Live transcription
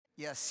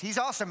Yes, he's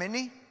awesome, isn't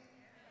he?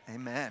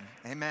 Amen,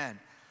 amen.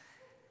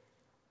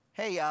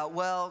 Hey,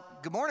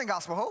 good morning,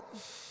 Gospel Hope.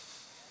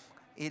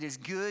 It is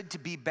good to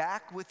be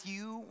back with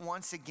you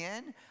once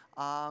again.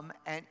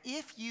 And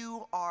if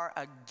you are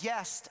a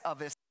guest of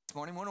this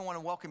morning, we want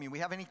to welcome you. We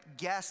have any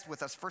guests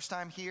with us first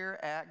time here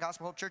at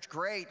Gospel Hope Church?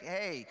 Great.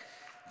 Hey,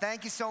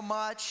 thank you so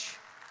much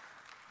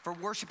for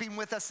worshiping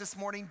with us this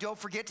morning. Don't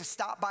forget to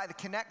stop by the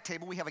Connect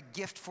table. We have a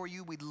gift for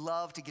you. We'd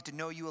love to get to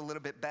know you a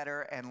little bit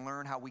better and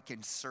learn how we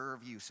can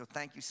serve you. So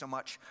thank you so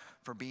much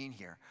for being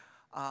here.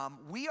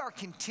 We are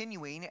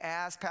continuing,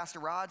 as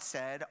Pastor Rod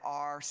said,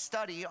 our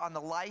study on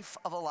the life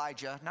of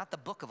Elijah, not the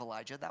book of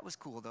Elijah. That was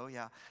cool, though,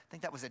 yeah. I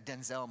think that was a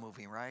Denzel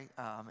movie, right?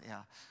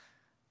 Yeah.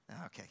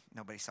 Okay,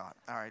 nobody saw it.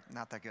 All right,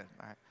 not that good.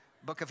 All right.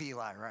 Book of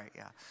Eli, right,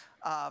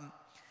 yeah.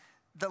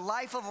 The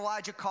life of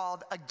Elijah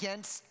called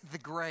Against the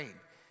Grain.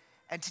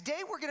 And today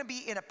we're going to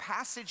be in a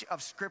passage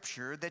of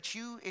scripture that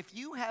if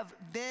you have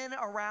been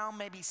around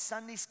maybe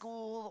Sunday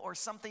school or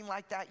something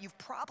like that, you've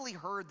probably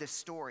heard this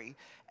story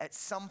at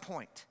some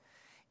point.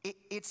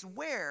 It's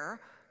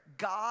where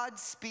God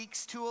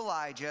speaks to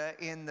Elijah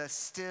in the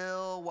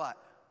still what?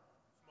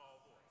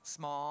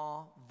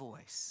 Small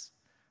voice.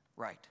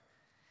 Right.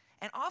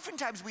 And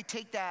oftentimes we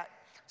take that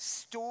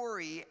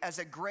story as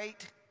a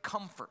great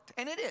comfort.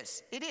 And it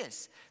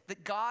is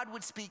that God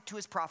would speak to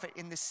his prophet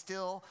in this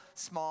still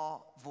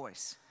small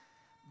voice.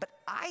 But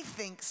I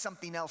think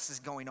something else is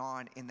going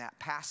on in that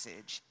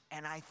passage.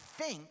 And I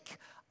think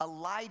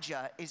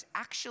Elijah is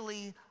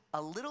actually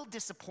a little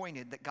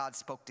disappointed that God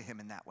spoke to him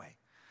in that way.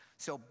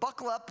 So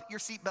buckle up your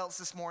seatbelts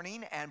this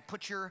morning and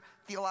put your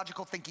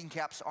theological thinking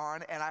caps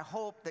on. And I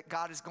hope that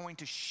God is going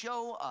to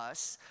show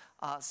us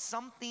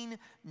something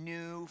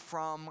new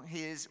from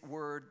his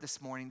word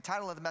this morning. The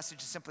title of the message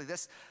is simply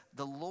this: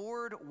 The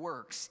Lord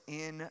Works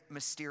in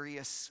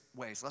Mysterious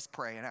Ways. Let's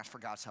pray and ask for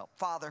God's help.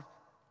 Father,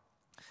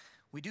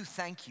 we do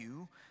thank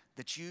you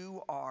that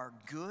you are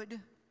good,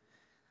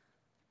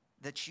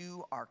 that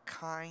you are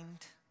kind,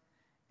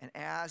 and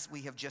as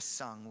we have just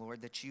sung,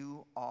 Lord, that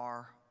you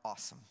are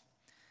awesome.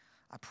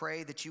 I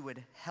pray that you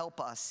would help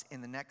us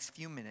in the next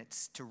few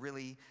minutes to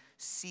really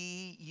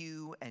see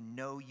you and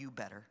know you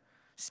better.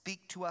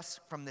 Speak to us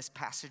from this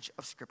passage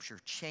of scripture.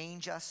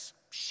 Change us,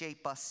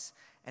 shape us,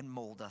 and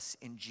mold us.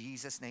 In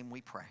Jesus' name we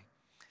pray.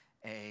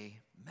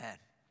 Amen.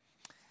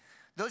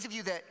 Those of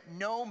you that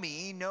know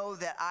me know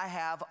that I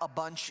have a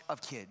bunch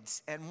of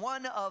kids. And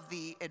one of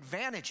the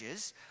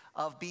advantages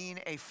of being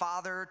a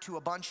father to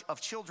a bunch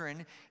of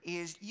children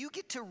is you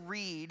get to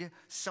read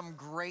some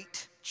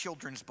great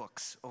children's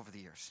books over the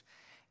years.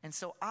 And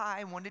so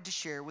I wanted to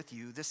share with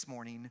you this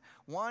morning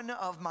one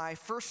of my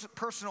first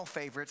personal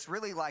favorites,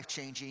 really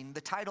life-changing.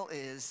 The title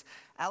is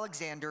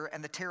Alexander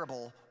and the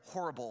Terrible,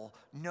 Horrible,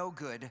 No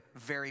Good,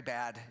 Very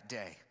Bad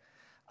Day.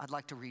 I'd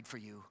like to read for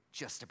you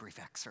just a brief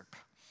excerpt.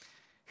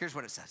 Here's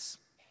what it says.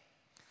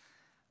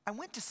 I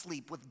went to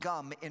sleep with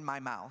gum in my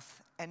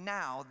mouth, and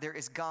now there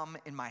is gum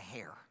in my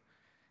hair.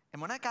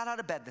 And when I got out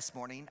of bed this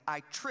morning, I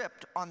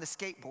tripped on the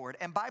skateboard,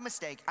 and by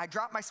mistake, I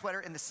dropped my sweater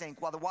in the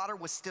sink while the water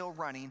was still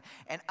running,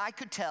 and I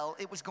could tell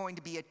it was going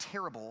to be a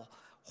terrible,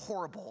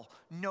 horrible,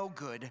 no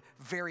good,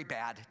 very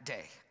bad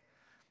day.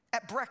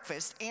 At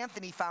breakfast,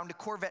 Anthony found a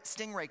Corvette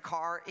Stingray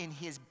car in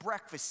his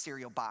breakfast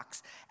cereal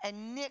box,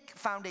 and Nick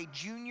found a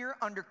junior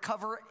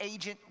undercover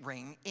agent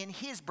ring in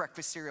his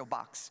breakfast cereal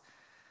box.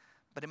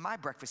 But in my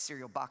breakfast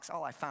cereal box,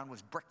 all I found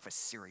was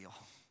breakfast cereal.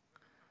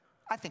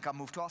 I think I'll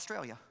move to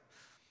Australia.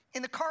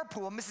 In the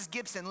carpool, Mrs.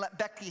 Gibson let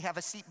Becky have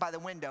a seat by the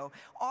window.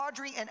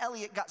 Audrey and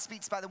Elliot got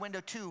seats by the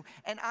window too.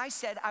 And I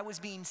said I was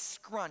being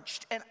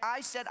scrunched. And I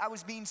said I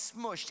was being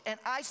smushed. And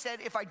I said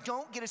if I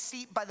don't get a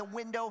seat by the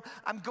window,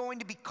 I'm going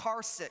to be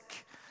car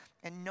sick.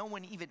 And no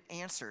one even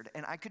answered.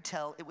 And I could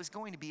tell it was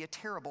going to be a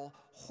terrible,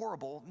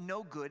 horrible,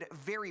 no good,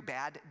 very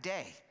bad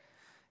day.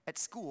 At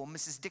school,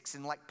 Mrs.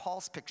 Dixon liked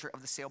Paul's picture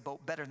of the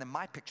sailboat better than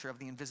my picture of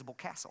the invisible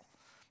castle.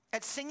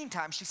 At singing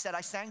time, she said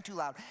I sang too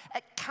loud.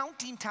 At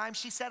counting time,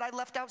 she said I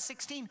left out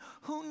 16.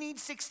 Who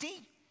needs 16?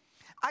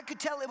 I could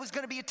tell it was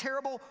going to be a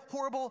terrible,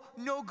 horrible,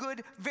 no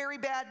good, very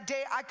bad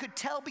day. I could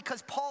tell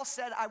because Paul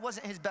said I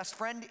wasn't his best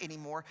friend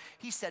anymore.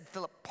 He said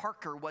Philip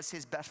Parker was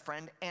his best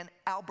friend, and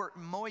Albert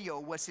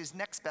Moyo was his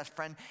next best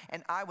friend,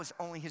 and I was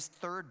only his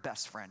third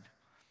best friend.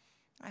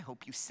 I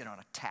hope you sit on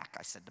a tack,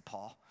 I said to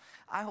Paul.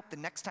 I hope the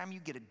next time you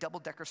get a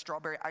double-decker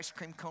strawberry ice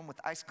cream cone with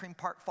ice cream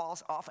part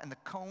falls off and the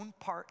cone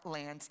part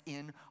lands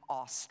in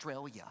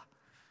Australia.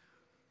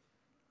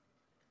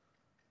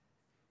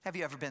 Have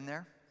you ever been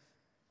there?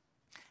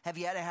 Have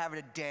you had to have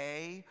a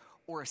day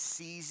or a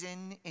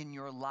season in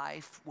your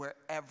life where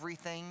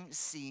everything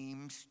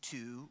seems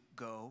to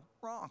go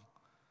wrong?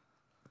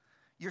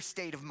 Your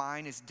state of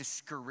mind is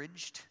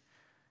discouraged.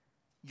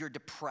 You're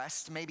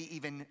depressed, maybe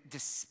even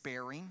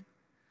despairing.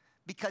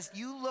 Because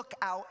you look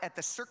out at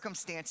the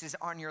circumstances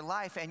on your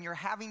life and you're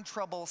having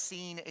trouble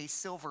seeing a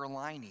silver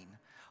lining.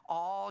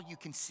 All you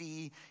can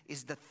see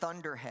is the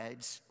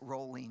thunderheads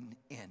rolling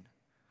in.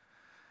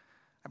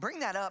 I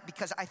bring that up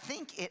because I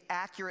think it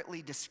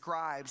accurately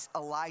describes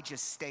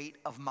Elijah's state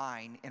of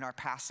mind in our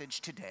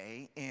passage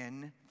today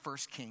in 1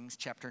 Kings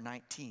chapter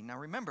 19. Now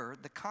remember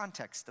the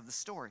context of the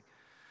story.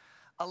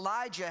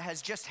 Elijah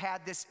has just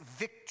had this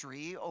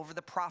victory over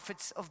the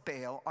prophets of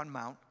Baal on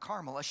Mount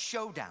Carmel, a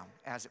showdown,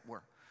 as it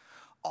were.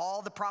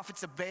 All the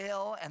prophets of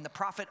Baal and the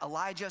prophet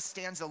Elijah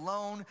stands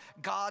alone.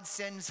 God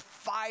sends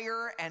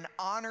fire and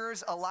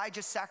honors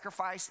Elijah's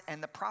sacrifice,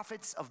 and the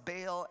prophets of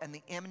Baal and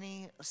the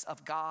enemies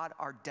of God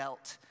are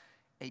dealt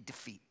a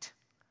defeat.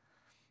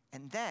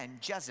 And then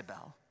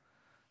Jezebel,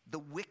 the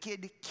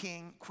wicked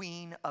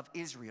queen of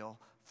Israel,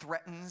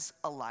 threatens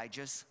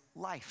Elijah's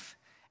life.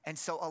 And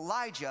so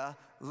Elijah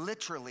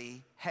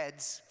literally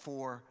heads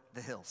for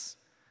the hills.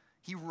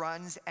 He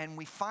runs, and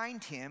we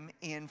find him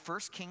in 1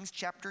 Kings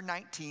chapter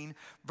 19,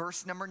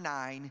 verse number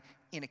 9,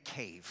 in a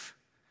cave.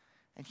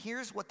 And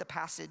here's what the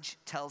passage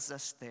tells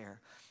us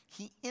there.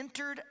 He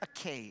entered a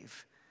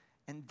cave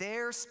and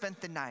there spent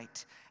the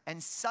night.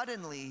 And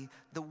suddenly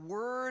the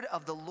word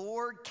of the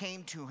Lord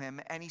came to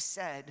him, and he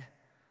said,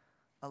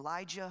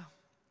 Elijah,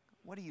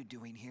 what are you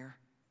doing here?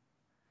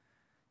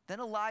 Then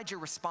Elijah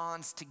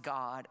responds to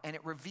God, and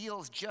it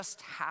reveals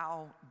just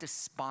how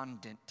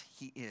despondent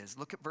he is.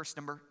 Look at verse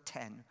number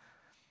 10.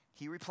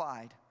 He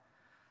replied,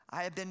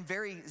 I have been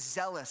very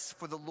zealous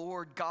for the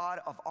Lord God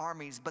of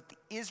armies, but the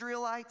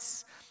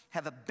Israelites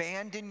have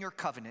abandoned your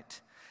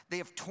covenant. They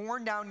have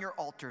torn down your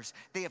altars.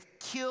 They have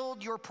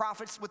killed your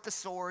prophets with the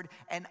sword,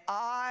 and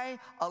I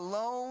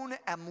alone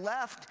am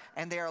left,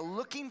 and they are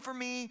looking for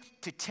me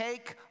to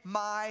take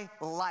my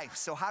life.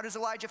 So how does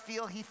Elijah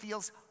feel? He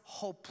feels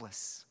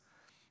hopeless.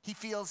 He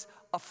feels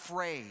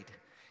afraid.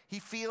 He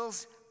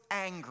feels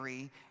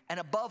angry, and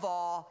above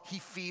all, he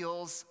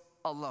feels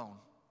alone.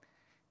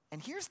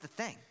 And here's the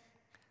thing.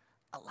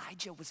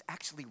 Elijah was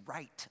actually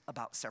right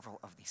about several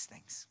of these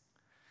things.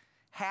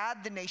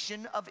 Had the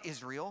nation of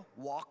Israel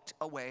walked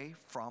away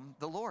from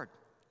the Lord?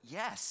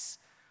 Yes.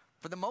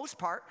 For the most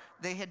part,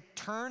 they had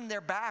turned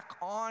their back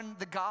on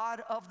the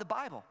God of the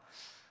Bible.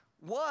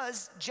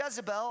 Was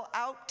Jezebel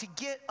out to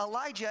get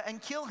Elijah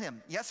and kill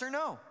him? Yes or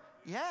no?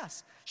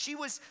 Yes. She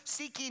was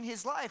seeking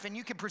his life, and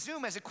you can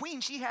presume as a queen,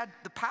 she had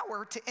the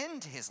power to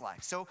end his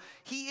life. So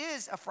he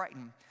is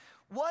frightened.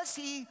 Was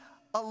he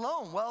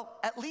alone? Well,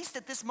 at least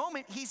at this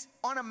moment, he's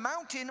on a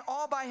mountain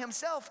all by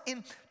himself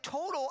in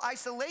total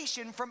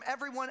isolation from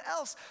everyone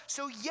else.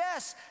 So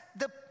yes,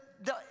 the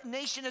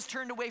nation has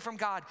turned away from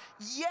God.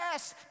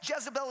 Yes,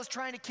 Jezebel is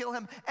trying to kill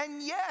him.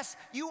 And yes,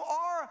 you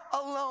are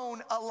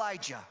alone,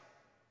 Elijah.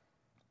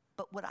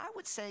 But what I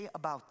would say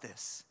about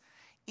this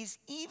is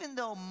even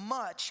though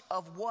much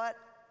of what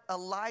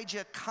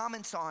Elijah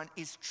comments on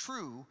is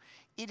true,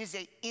 it is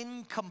an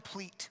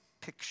incomplete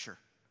picture.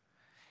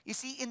 You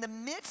see, in the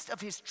midst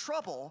of his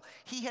trouble,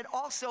 he had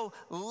also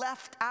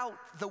left out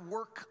the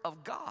work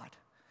of God.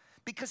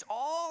 Because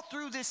all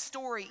through this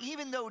story,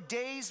 even though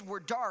days were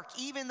dark,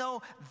 even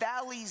though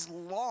valleys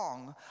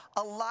long,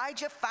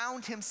 Elijah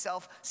found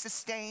himself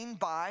sustained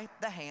by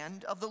the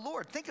hand of the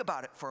Lord. Think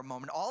about it for a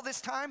moment. All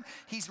this time,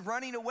 he's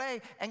running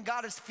away, and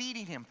God is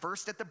feeding him.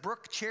 First at the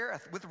brook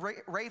Cherith with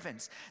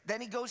ravens. Then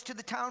he goes to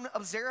the town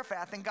of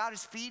Zarephath, and God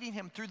is feeding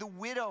him through the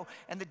widow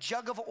and the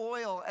jug of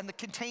oil and the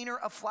container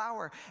of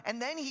flour.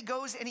 And then he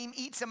goes and he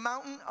eats a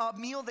mountain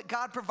meal that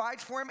God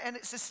provides for him, and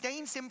it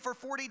sustains him for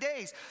 40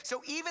 days.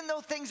 So even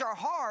though things are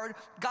hard,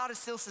 God is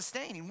still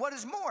sustaining. What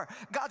is more,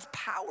 God's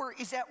power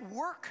is at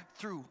work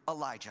through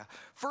Elijah.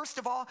 First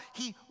of all,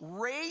 he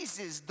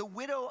raises the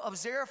widow of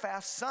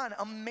Zarephath's son.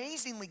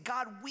 Amazingly,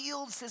 God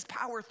wields his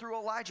power through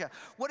Elijah.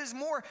 What is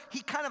more,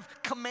 he kind of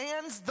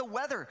commands the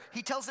weather.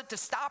 He tells it to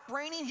stop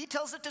raining. He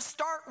tells it to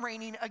start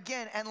raining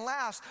again. And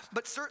last,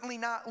 but certainly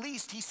not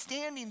least, he's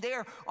standing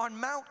there on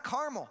Mount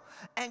Carmel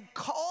and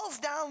calls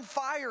down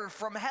fire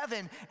from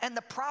heaven, and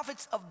the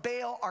prophets of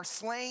Baal are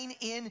slain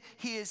in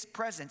his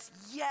presence.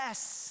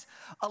 Yes,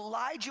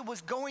 Elijah was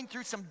going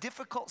through some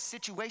difficult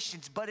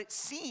situations, but it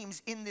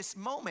seems in this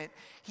moment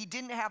he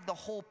didn't have the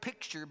whole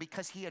picture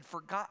because he had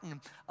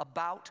forgotten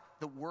about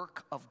the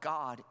work of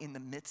God in the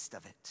midst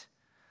of it.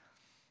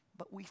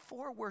 But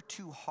before we're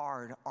too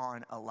hard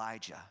on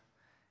Elijah,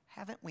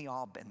 haven't we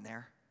all been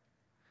there?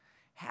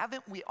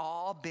 Haven't we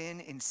all been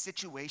in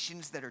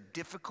situations that are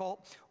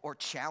difficult or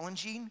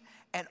challenging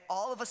and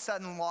all of a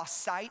sudden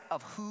lost sight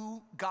of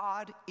who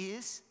God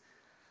is?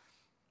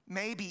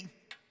 Maybe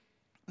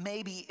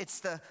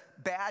it's the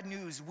bad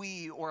news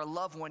we or a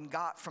loved one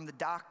got from the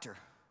doctor.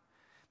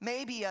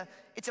 Maybe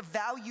it's a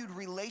valued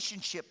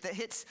relationship that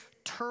hits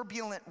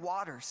turbulent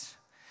waters.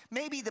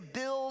 Maybe the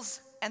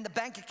bills and the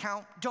bank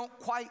account don't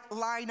quite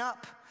line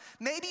up.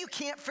 Maybe you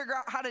can't figure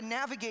out how to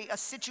navigate a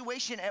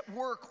situation at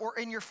work or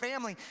in your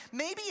family.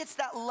 Maybe it's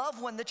that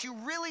loved one that you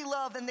really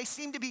love and they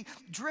seem to be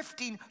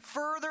drifting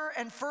further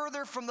and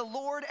further from the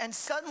Lord, and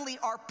suddenly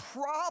our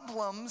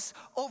problems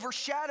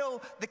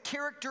overshadow the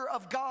character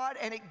of God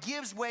and it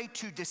gives way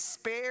to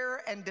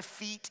despair and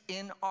defeat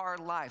in our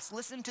lives.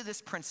 Listen to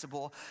this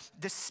principle.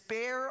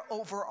 Despair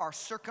over our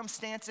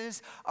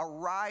circumstances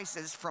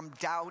arises from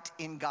doubt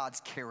in God's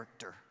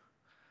character.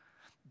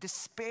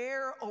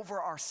 Despair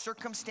over our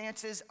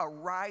circumstances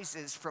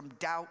arises from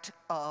doubt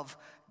of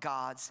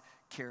God's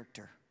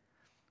character.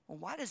 Well,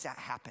 why does that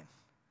happen?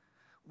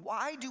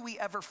 Why do we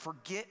ever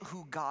forget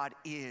who God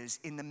is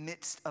in the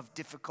midst of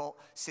difficult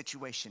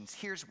situations?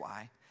 Here's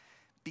why.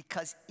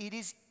 Because it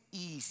is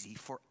easy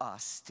for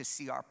us to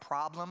see our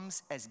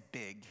problems as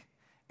big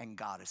and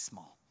God as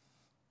small.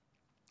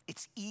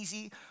 It's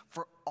easy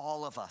for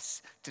all of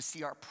us to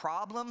see our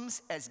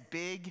problems as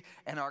big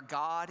and our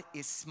God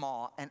is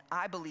small. And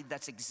I believe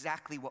that's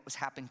exactly what was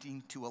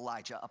happening to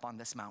Elijah up on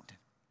this mountain.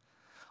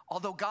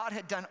 Although God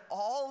had done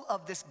all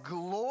of this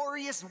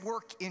glorious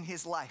work in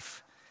his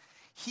life,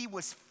 he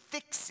was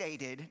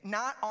fixated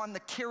not on the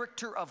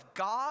character of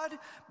God,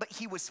 but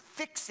he was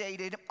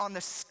fixated on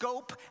the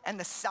scope and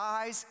the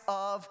size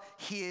of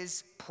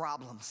his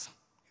problems.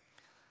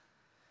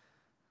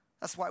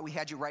 That's why we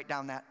had you write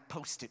down that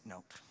Post-it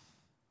note.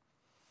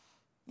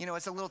 You know,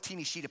 it's a little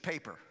teeny sheet of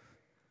paper.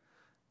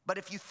 But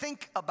if you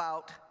think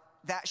about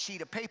that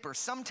sheet of paper,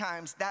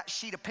 sometimes that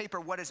sheet of paper,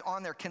 what is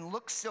on there, can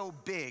look so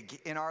big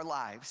in our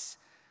lives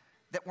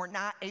that we're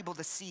not able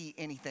to see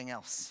anything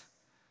else,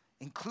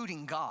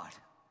 including God.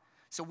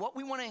 So what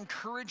we want to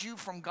encourage you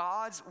from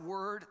God's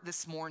word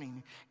this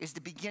morning is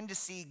to begin to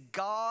see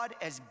God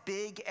as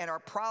big and our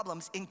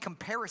problems in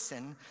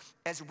comparison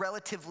as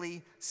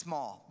relatively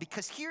small.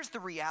 Because here's the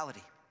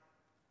reality.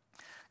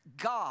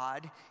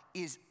 God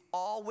is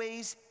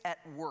always at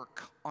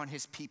work on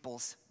his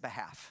people's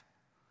behalf.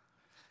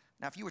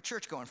 Now, if you were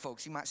church-going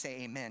folks, you might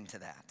say amen to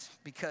that,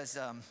 because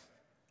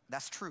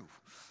that's true.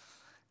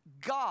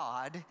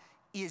 God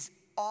is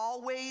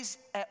always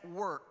at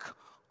work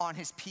on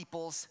his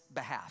people's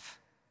behalf.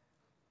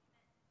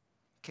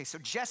 Okay, so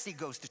Jesse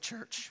goes to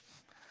church.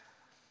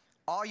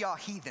 All y'all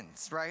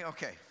heathens, right?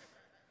 Okay.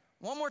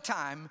 One more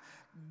time.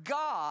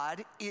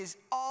 God is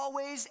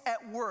always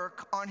at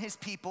work on his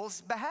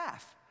people's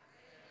behalf.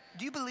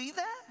 Do you believe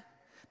that?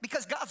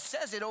 Because God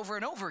says it over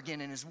and over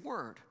again in his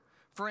word.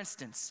 For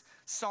instance,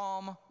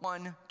 Psalm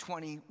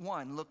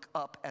 121, look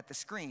up at the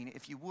screen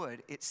if you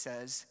would. It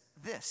says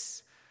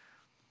this: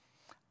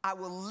 I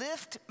will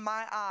lift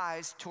my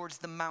eyes towards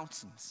the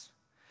mountains.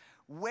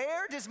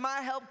 Where does my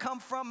help come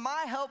from?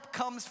 My help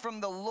comes from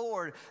the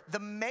Lord, the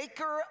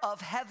maker of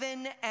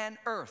heaven and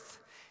earth.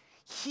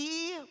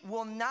 He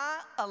will not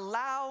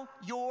allow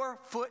your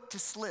foot to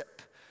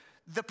slip.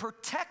 The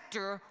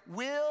protector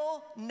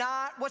will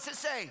not, what's it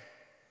say?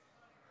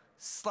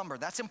 Slumber.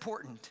 That's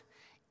important.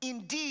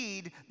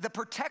 Indeed, the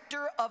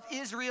protector of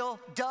Israel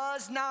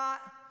does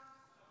not,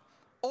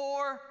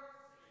 or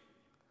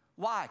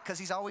why? Because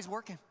he's always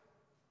working.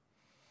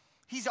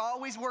 He's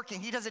always working.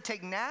 He doesn't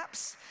take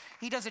naps.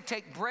 He doesn't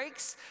take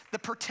breaks. The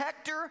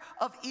protector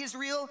of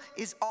Israel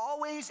is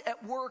always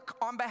at work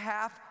on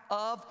behalf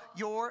of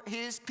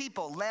his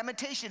people.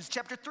 Lamentations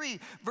chapter 3,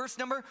 verse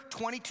number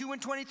 22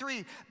 and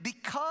 23.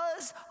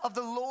 Because of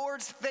the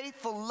Lord's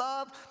faithful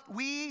love,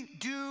 we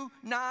do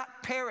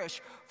not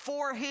perish.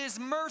 For his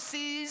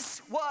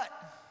mercies, what?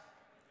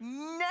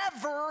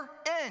 Never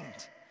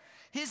end.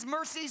 His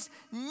mercies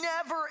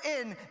never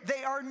end.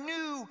 They are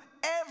new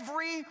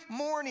every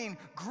morning.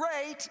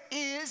 Great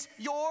is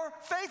your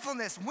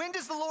faithfulness. When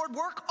does the Lord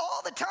work?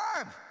 All the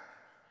time.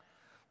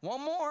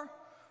 One more.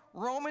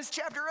 Romans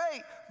chapter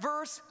 8,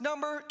 verse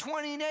number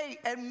 28.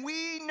 And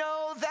we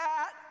know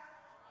that,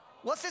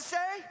 what's it say?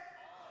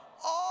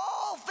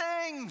 All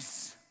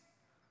things,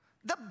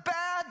 the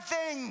bad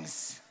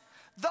things,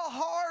 the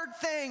hard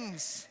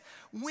things,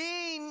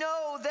 we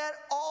know that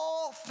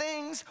all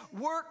things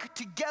work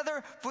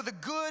together for the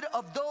good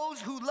of those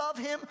who love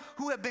him,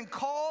 who have been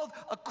called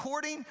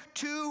according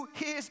to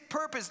his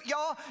purpose.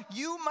 Y'all,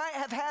 you might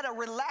have had a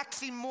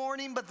relaxing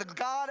morning, but the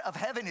God of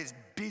heaven is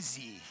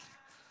busy.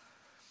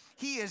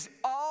 He is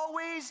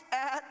always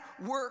at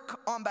work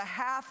on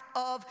behalf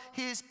of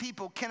his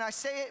people. Can I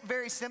say it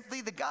very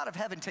simply? The God of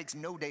heaven takes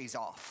no days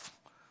off.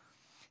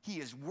 He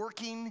is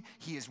working,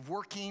 he is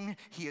working,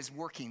 he is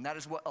working. That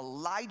is what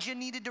Elijah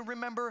needed to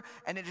remember,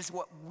 and it is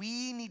what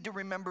we need to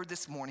remember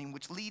this morning,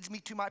 which leads me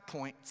to my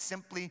point,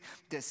 simply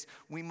this: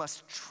 we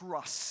must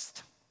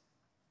trust,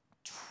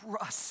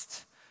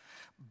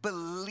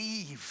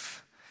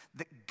 believe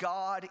that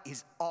God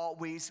is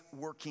always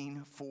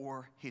working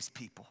for his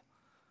people.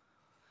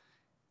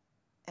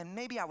 And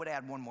maybe I would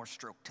add one more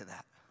stroke to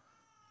that,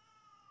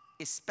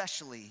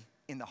 especially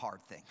in the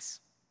hard things.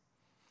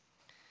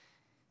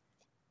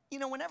 You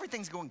know, when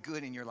everything's going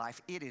good in your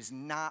life, it is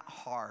not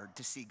hard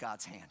to see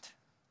God's hand.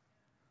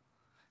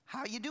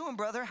 How you doing,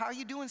 brother? How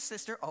you doing,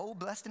 sister? Oh,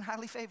 blessed and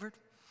highly favored.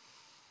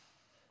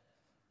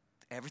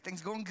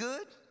 Everything's going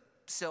good,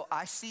 so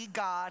I see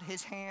God.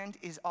 His hand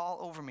is all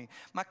over me.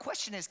 My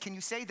question is, can you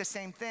say the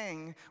same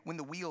thing when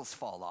the wheels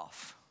fall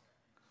off?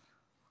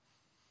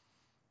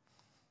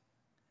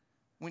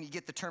 When you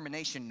get the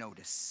termination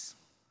notice?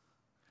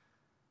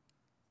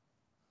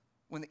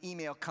 When the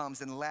email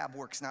comes and the lab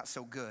work's not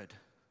so good?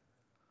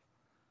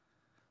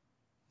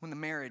 When the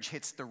marriage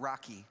hits the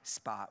rocky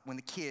spot, when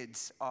the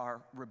kids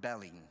are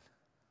rebelling,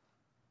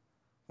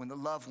 when the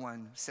loved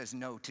one says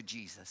no to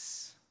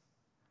Jesus.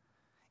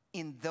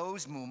 in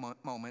those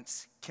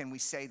moments can we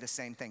say the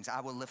same things.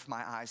 I will lift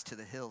my eyes to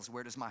the hills.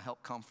 Where does my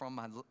help come from?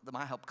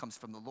 My help comes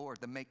from the Lord,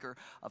 the maker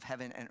of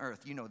heaven and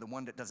earth. You know, the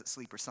one that doesn't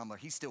sleep or slumber.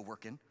 He's still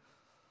working.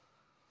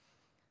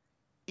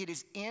 It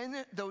is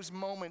in those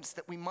moments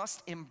that we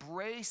must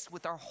embrace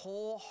with our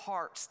whole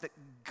hearts that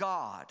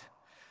God,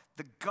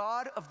 the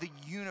God of the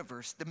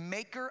universe, the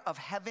maker of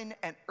heaven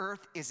and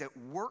earth, is at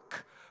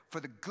work for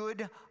the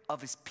good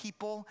of his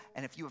people.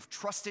 And if you have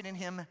trusted in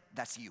him,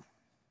 that's you.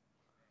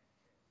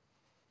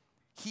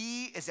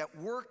 He is at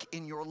work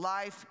in your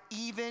life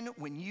even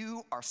when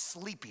you are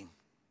sleeping.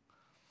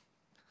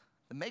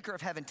 The maker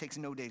of heaven takes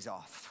no days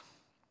off.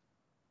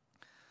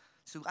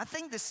 So I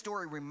think this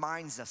story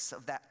reminds us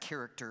of that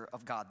character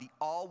of God, the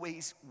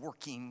always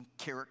working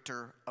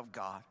character of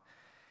God.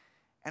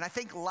 And I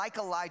think, like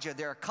Elijah,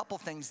 there are a couple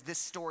things this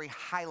story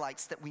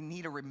highlights that we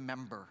need to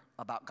remember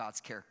about God's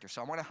character.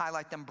 So I want to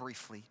highlight them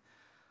briefly.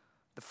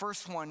 The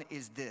first one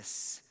is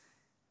this: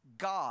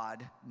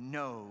 God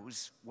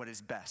knows what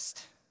is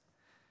best.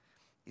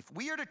 If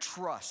we are to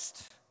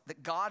trust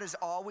that God is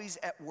always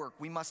at work,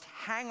 we must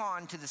hang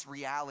on to this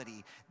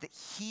reality that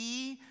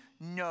he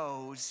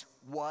knows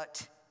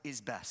what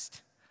is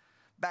best.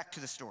 Back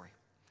to the story.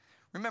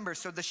 Remember,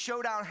 so the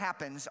showdown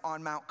happens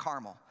on Mount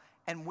Carmel.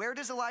 And where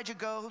does Elijah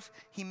go?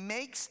 He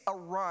makes a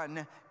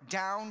run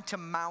down to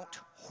Mount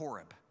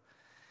Horeb.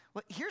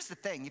 Well, here's the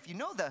thing. If you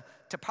know the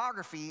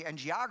topography and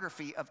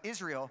geography of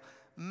Israel,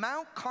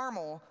 Mount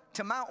Carmel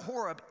to Mount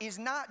Horeb is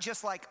not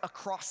just like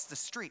across the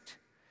street.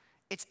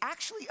 It's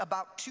actually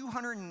about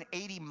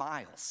 280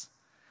 miles.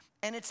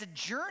 And it's a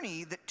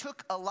journey that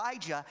took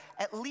Elijah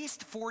at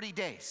least 40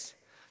 days.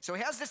 So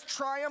he has this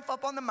triumph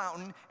up on the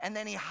mountain, and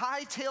then he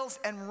hightails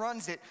and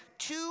runs it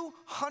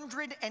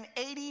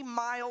 280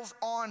 miles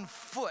on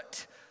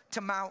foot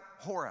to Mount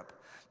Horeb.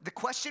 The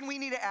question we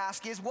need to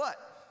ask is what?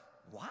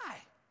 Why?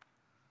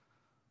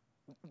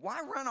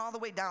 Why run all the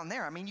way down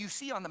there? I mean, you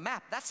see on the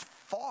map, that's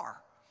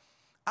far.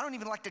 I don't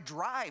even like to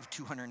drive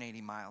 280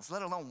 miles,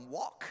 let alone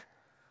walk.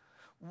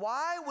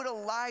 Why would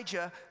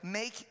Elijah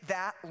make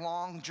that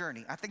long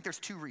journey? I think there's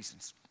two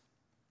reasons.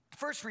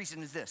 First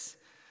reason is this: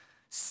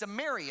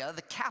 Samaria,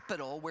 the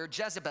capital where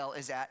Jezebel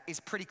is at, is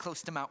pretty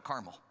close to Mount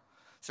Carmel.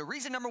 So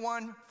reason number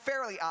one,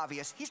 fairly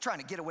obvious, he's trying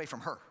to get away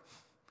from her.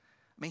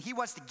 I mean, he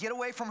wants to get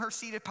away from her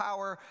seat of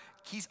power.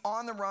 He's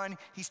on the run.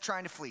 He's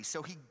trying to flee.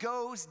 So he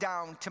goes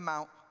down to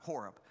Mount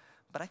Horeb.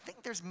 But I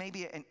think there's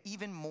maybe an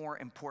even more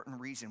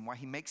important reason why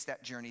he makes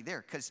that journey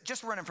there. Because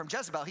just running from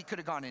Jezebel, he could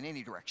have gone in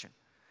any direction.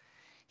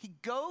 He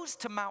goes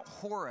to Mount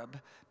Horeb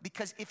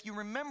because if you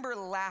remember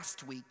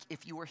last week,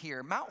 if you were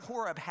here, Mount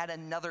Horeb had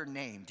another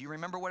name. Do you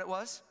remember what it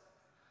was?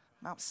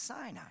 Mount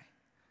Sinai.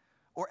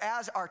 Or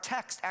as our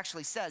text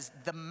actually says,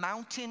 the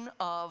mountain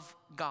of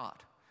God.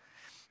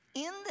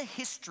 In the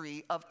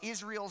history of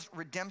Israel's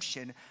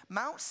redemption,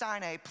 Mount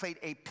Sinai played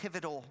a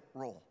pivotal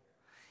role.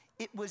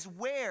 It was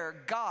where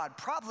God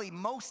probably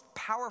most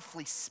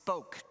powerfully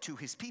spoke to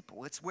his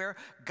people. It's where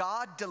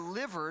God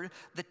delivered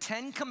the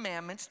 10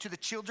 Commandments to the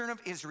children of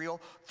Israel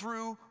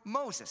through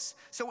Moses.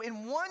 So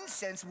in one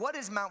sense, what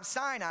is Mount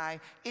Sinai?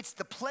 It's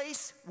the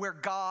place where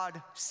God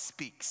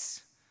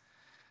speaks.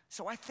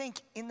 So I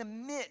think in the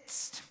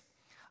midst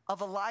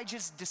of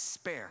Elijah's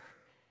despair,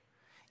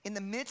 in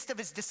the midst of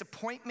his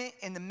disappointment,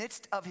 in the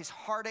midst of his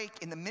heartache,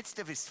 in the midst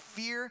of his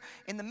fear,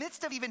 in the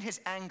midst of even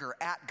his anger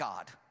at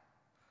God,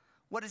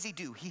 what does he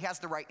do? He has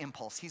the right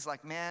impulse. He's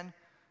like, man,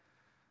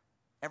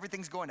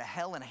 everything's going to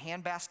hell in a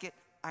handbasket.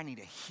 I need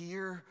to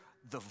hear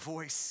the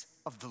voice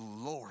of the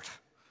Lord.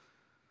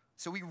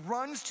 So he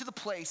runs to the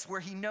place where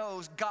he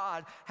knows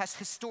God has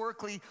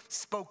historically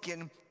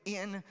spoken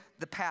in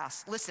the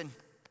past. Listen,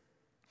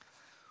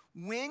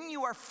 when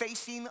you are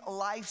facing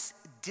life's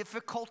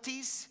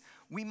difficulties,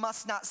 we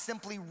must not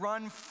simply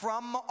run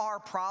from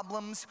our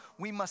problems,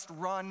 we must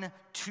run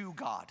to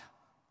God.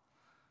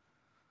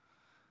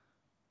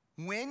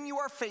 When you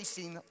are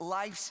facing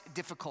life's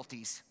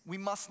difficulties, we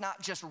must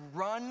not just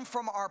run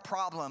from our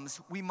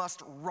problems, we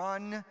must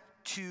run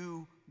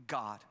to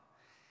God.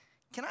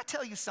 Can I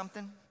tell you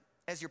something?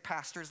 As your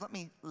pastors, let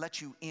me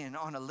let you in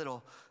on a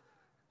little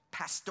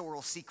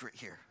pastoral secret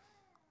here.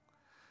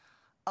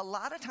 A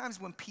lot of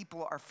times when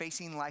people are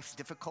facing life's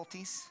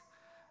difficulties,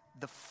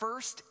 the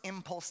first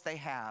impulse they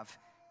have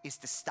is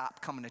to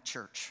stop coming to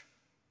church.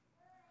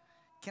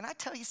 Can I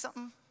tell you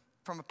something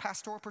from a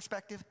pastoral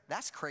perspective?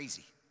 That's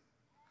crazy.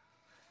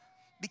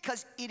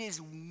 Because it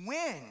is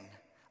when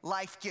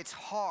life gets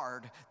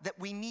hard that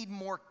we need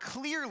more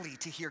clearly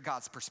to hear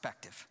God's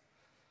perspective.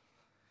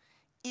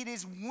 It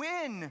is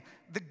when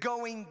the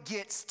going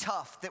gets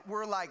tough that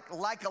we're like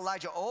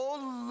Elijah,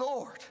 oh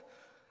Lord,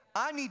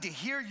 I need to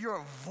hear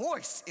your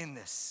voice in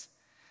this.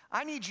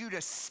 I need you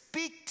to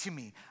speak to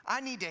me. I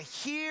need to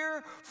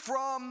hear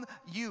from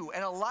you.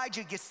 And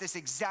Elijah gets this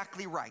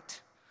exactly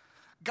right.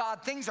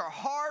 God, things are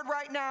hard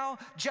right now.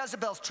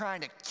 Jezebel's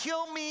trying to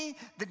kill me.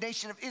 The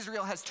nation of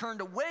Israel has turned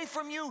away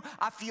from you.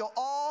 I feel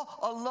all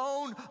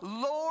alone.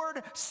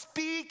 Lord,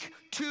 speak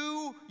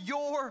to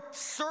your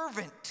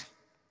servant.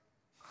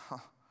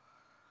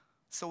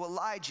 So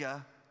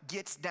Elijah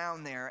gets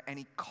down there and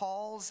he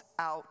calls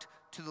out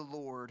to the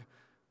Lord,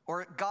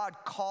 or God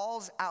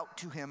calls out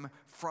to him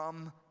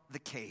from the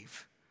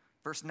cave.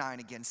 Verse 9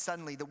 again,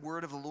 suddenly the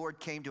word of the Lord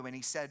came to him and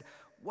he said,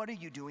 "What are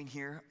you doing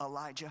here,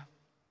 Elijah?"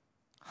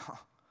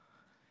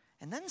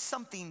 And then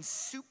something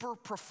super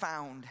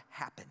profound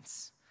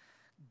happens.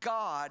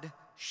 God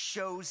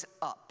shows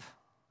up.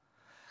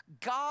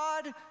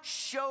 God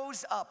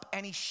shows up,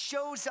 and he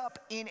shows up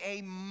in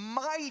a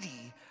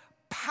mighty,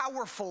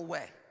 powerful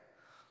way.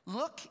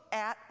 Look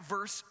at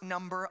verse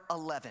number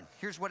 11.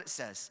 Here's what it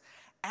says.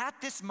 At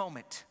this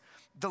moment,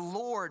 the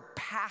Lord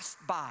passed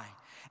by,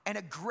 and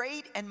a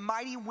great and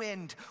mighty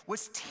wind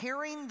was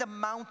tearing the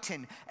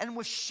mountain and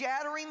was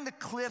shattering the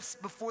cliffs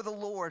before the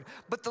Lord.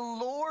 But the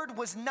Lord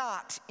was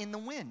not in the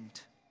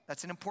wind.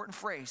 That's an important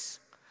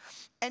phrase.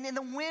 And in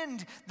the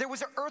wind, there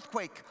was an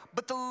earthquake,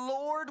 but the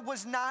Lord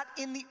was not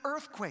in the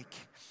earthquake.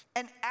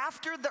 And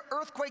after the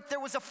earthquake, there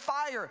was a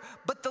fire,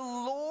 but the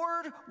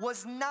Lord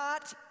was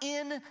not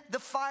in the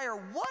fire.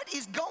 What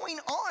is going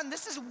on?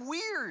 This is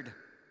weird.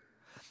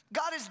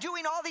 God is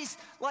doing all these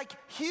like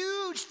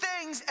huge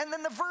things, and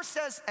then the verse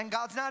says, and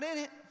God's not in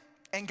it,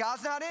 and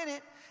God's not in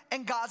it,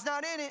 and God's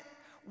not in it.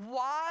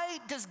 Why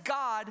does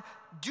God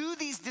do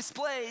these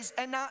displays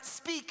and not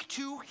speak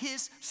to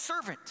his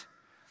servant?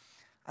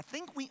 I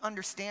think we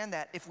understand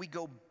that if we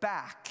go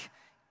back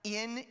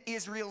in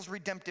Israel's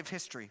redemptive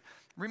history.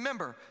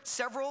 Remember,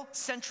 several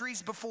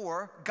centuries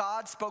before,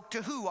 God spoke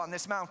to who on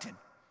this mountain?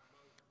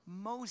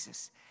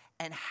 Moses.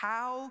 And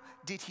how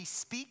did he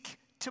speak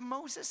to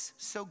Moses?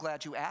 So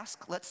glad you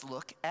asked. Let's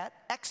look at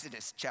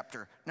Exodus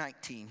chapter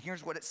 19.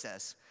 Here's what it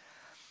says.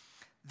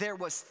 There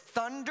was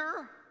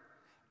thunder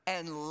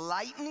and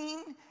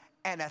lightning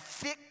and a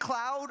thick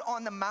cloud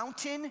on the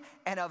mountain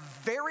and a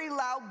very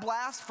loud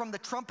blast from the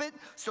trumpet,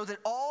 so that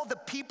all the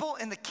people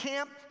in the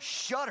camp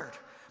shuddered.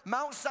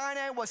 Mount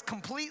Sinai was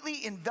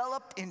completely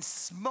enveloped in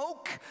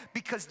smoke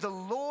because the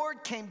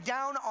Lord came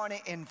down on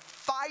it in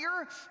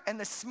fire, and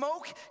the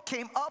smoke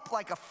came up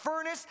like a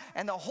furnace,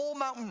 and the whole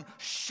mountain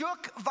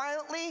shook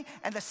violently,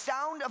 and the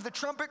sound of the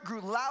trumpet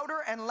grew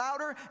louder and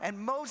louder, and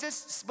Moses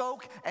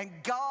spoke, and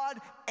God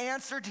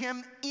answered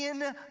him in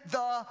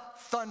the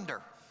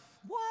thunder.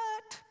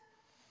 What?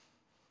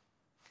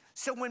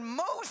 So when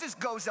Moses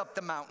goes up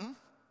the mountain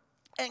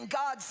and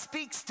God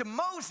speaks to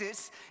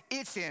Moses,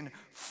 it's in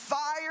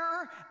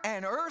fire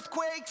and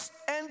earthquakes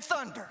and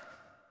thunder.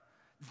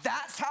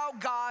 That's how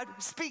God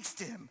speaks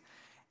to him.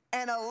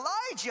 And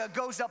Elijah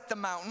goes up the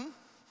mountain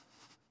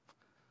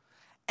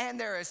and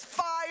there is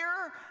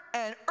fire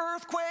and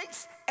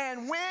earthquakes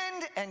and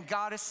wind, and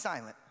God is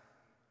silent.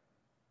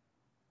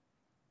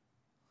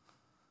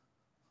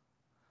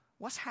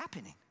 What's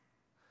happening?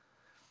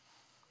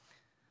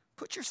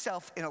 Put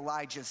yourself in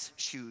Elijah's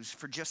shoes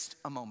for just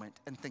a moment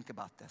and think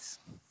about this.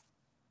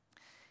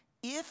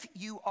 If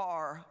you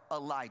are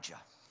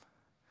Elijah,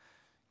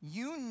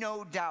 you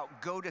no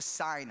doubt go to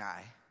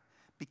Sinai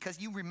because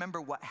you remember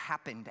what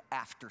happened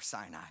after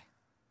Sinai.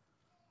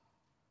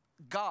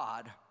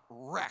 God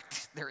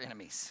wrecked their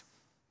enemies.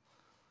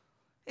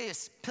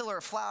 It's pillar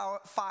of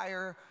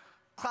fire,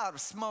 cloud of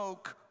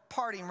smoke,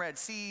 parting Red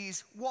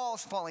Seas,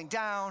 walls falling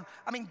down.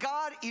 I mean,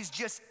 God is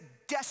just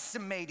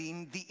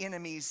decimating the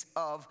enemies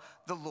of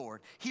the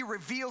Lord. He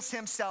reveals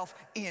himself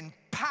in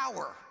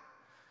power.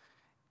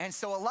 And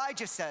so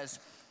Elijah says,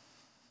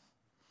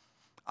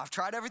 I've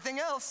tried everything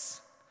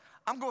else.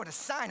 I'm going to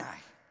Sinai.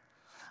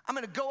 I'm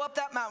going to go up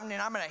that mountain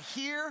and I'm going to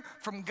hear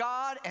from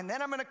God, and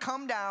then I'm going to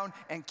come down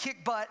and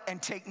kick butt and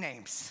take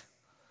names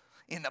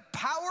in the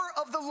power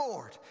of the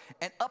Lord.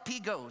 And up he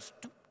goes.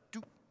 Doop,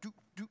 doop, doop,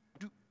 doop,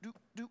 doop, doop,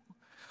 doop.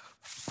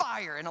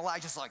 Fire. And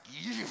Elijah's like,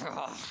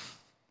 yeah.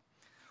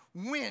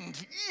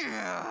 Wind,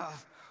 yeah.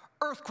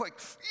 Earthquake,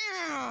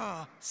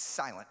 yeah.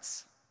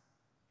 Silence.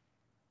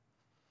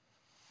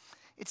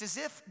 It's as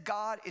if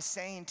God is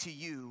saying to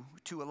you,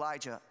 to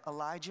Elijah,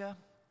 Elijah,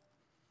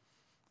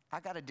 I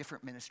got a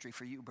different ministry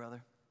for you,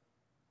 brother.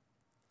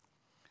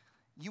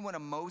 You want a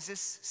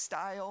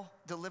Moses-style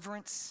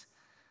deliverance?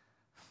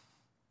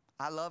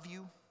 I love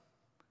you.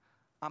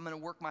 I'm going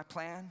to work my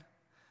plan.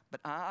 But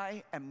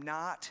I am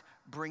not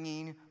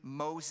bringing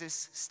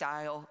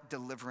Moses-style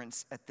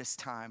deliverance at this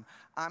time.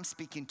 I'm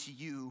speaking to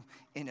you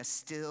in a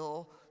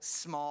still,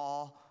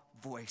 small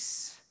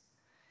voice.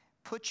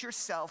 Put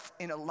yourself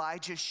in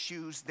Elijah's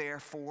shoes there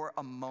for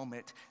a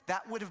moment.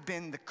 That would have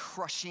been the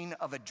crushing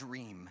of a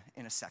dream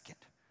in a second.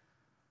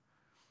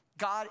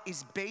 God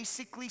is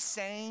basically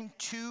saying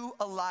to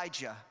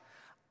Elijah,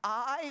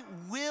 I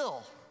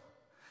will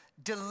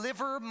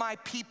deliver my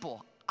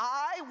people.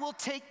 I will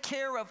take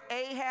care of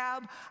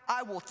Ahab.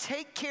 I will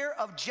take care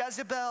of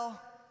Jezebel.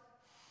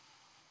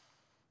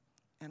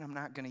 And I'm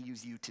not going to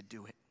use you to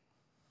do it.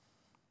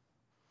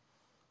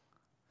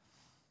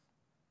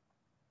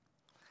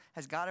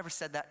 Has God ever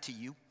said that to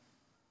you?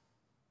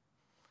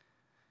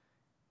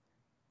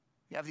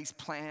 You have these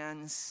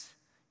plans.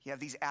 You have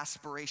these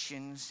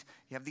aspirations,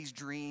 you have these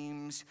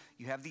dreams,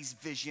 you have these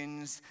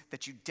visions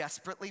that you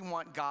desperately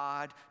want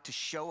God to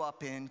show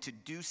up in, to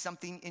do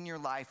something in your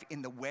life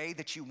in the way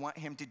that you want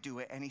him to do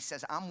it. And he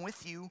says, I'm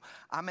with you,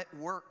 I'm at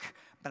work,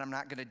 but I'm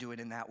not gonna do it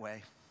in that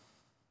way.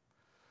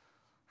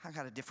 I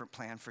got a different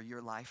plan for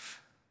your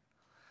life.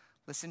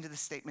 Listen to the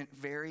statement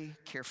very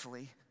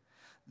carefully.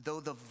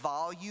 Though the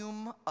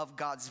volume of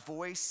God's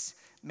voice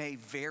may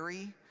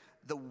vary,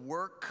 the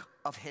work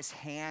of his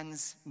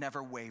hands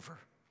never waver.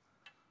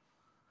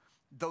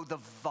 Though the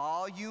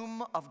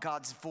volume of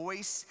God's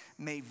voice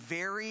may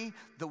vary,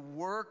 the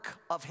work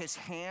of his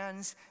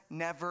hands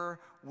never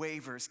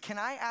wavers. Can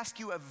I ask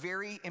you a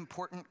very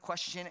important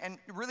question, and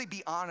really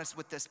be honest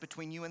with this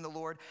between you and the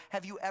Lord?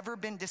 Have you ever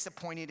been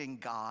disappointed in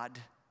God?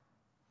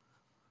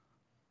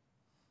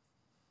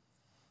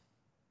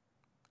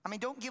 I mean,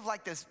 don't give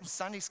like this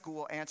Sunday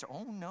school answer,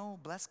 oh no,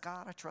 bless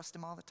God, I trust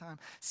him all the time.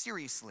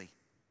 Seriously.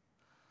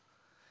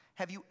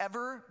 Have you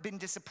ever been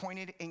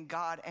disappointed in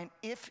God? And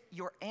if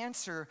your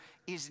answer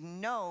is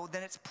no,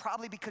 then it's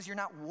probably because you're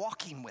not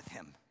walking with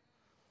him.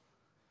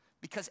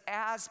 Because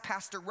as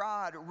Pastor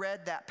Rod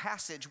read that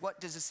passage,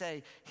 what does it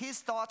say? His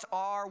thoughts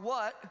are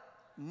what?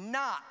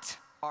 Not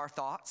our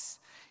thoughts.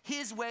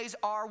 His ways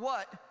are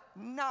what?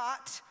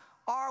 Not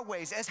our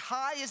ways. As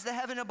high as the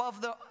heaven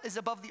is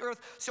above the earth,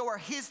 so are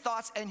his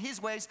thoughts and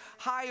his ways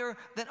higher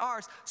than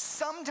ours.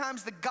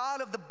 Sometimes the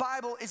God of the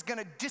Bible is going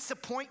to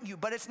disappoint you,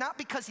 but it's not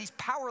because he's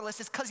powerless,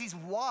 it's because he's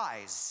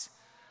wise.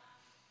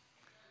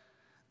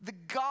 The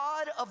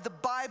God of the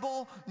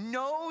Bible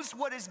knows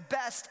what is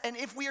best, and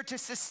if we are to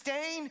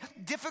sustain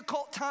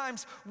difficult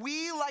times,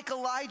 we, like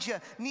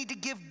Elijah, need to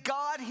give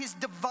God his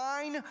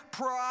divine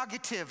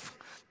prerogative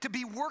to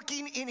be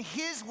working in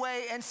his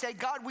way and say,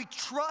 God, we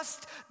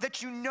trust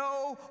that you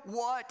know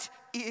what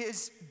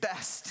is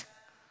best.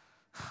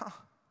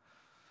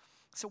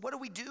 So what do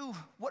we do?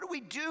 What do we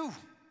do?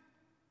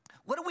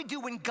 What do we do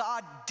when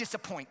God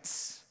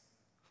disappoints?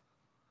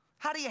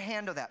 How do you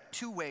handle that?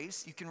 2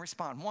 ways you can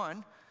respond.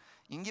 1,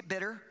 you can get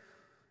bitter,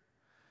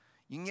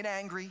 you can get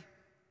angry,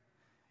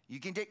 you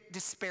can get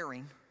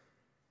despairing,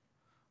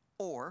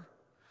 or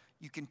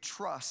you can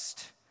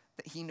trust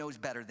that he knows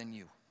better than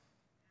you.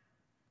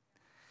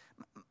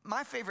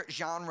 My favorite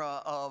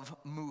genre of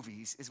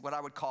movies is what I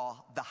would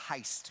call the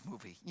heist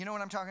movie. You know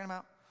what I'm talking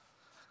about?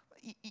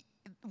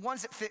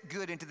 Ones that fit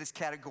good into this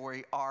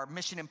category are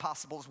Mission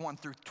Impossibles 1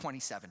 through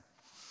 27.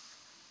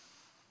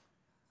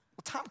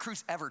 Will Tom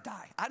Cruise ever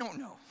die? I don't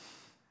know.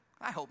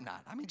 I hope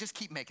not. I mean, just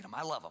keep making them.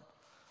 I love them.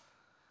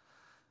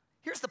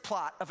 Here's the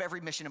plot of every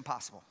Mission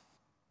Impossible.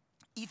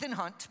 Ethan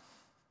Hunt,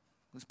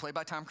 who's played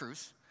by Tom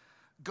Cruise,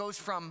 goes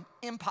from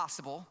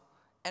impossible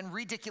and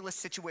ridiculous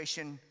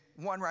situation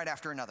one right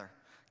after another.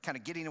 Kind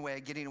of getting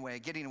away. You're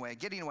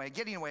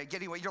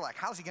like,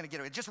 how's he gonna get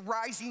away? Just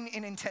rising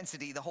in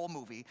intensity the whole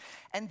movie.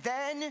 And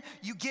then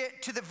you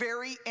get to the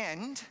very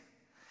end,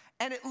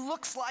 and it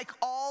looks like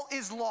all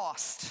is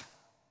lost.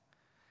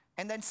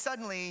 And then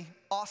suddenly,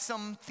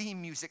 awesome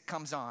theme music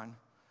comes on.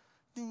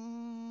 You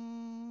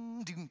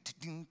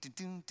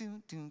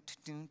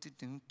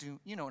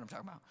know what I'm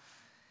talking about.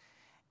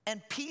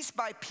 And piece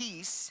by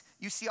piece,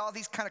 you see all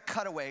these kind of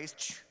cutaways.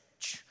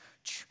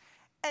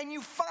 And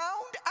you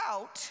found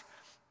out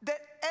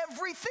that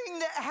everything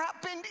that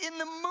happened in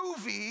the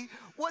movie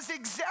was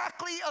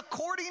exactly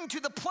according to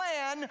the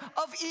plan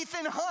of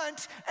Ethan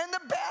Hunt, and the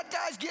bad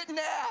guys get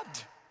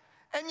nabbed.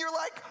 And you're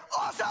like,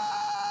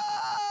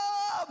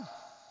 awesome!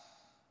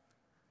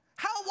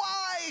 How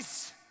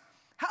wise!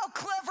 How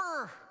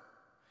clever!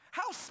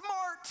 How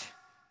smart!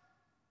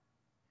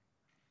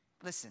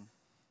 Listen,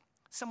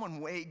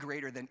 someone way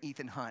greater than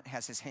Ethan Hunt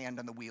has his hand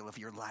on the wheel of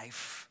your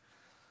life.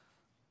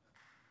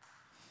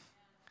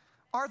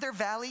 Are there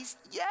valleys?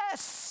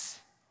 Yes.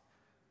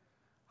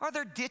 Are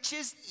there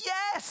ditches?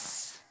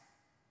 Yes.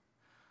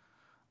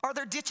 Are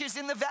there ditches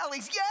in the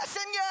valleys? Yes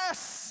and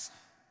yes.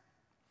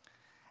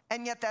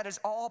 And yet that is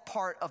all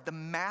part of the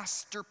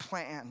master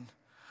plan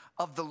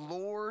of the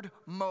Lord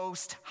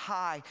Most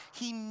High.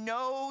 He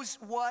knows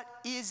what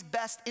is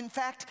best. In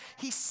fact,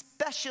 he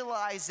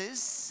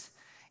specializes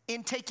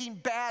in taking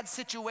bad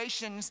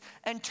situations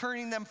and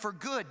turning them for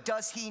good.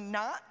 Does he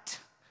not?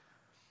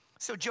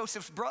 So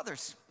Joseph's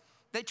brothers,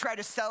 they try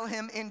to sell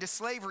him into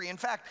slavery. In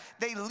fact,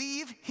 they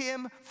leave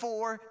him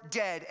for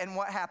dead. And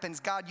what happens?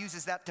 God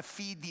uses that to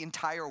feed the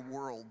entire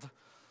world.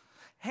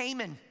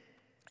 Haman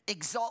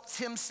exalts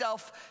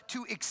himself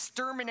to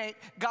exterminate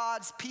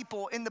God's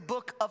people in the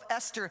book of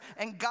Esther.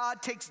 And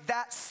God takes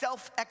that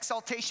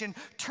self-exaltation,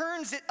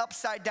 turns it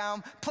upside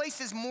down,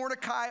 places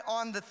Mordecai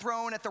on the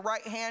throne at the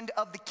right hand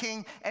of the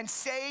king, and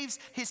saves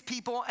his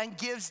people and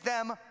gives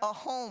them a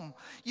home.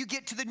 You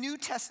get to the New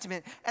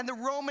Testament, and the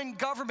Roman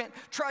government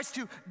tries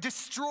to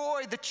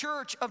destroy the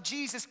church of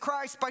Jesus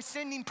Christ by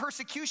sending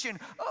persecution.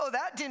 Oh,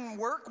 that didn't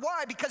work.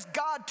 Why? Because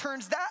God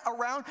turns that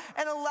around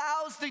and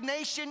allows the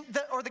nation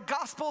or the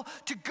gospel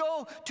to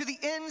go to the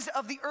ends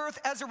of the earth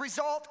as a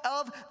result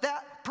of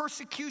that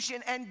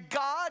persecution. And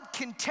God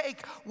can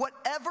take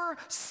whatever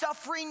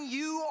suffering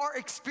you are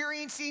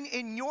experiencing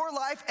in your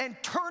life and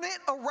turn it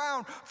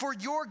around for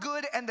your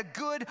good and the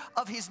good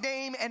of his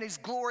name and his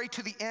glory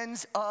to the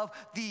ends of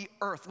the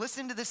earth.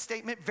 Listen to this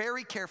statement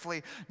very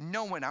carefully.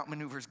 No one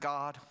outmaneuvers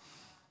God.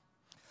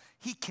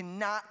 He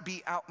cannot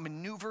be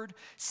outmaneuvered.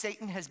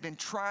 Satan has been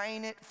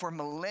trying it for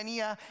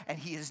millennia, and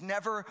he has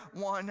never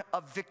won a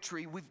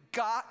victory. We've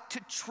got to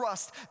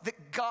trust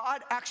that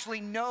God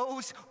actually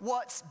knows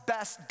what's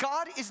best.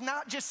 God is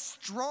not just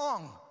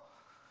strong.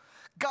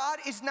 God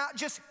is not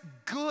just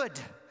good.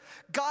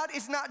 God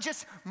is not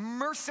just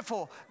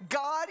merciful.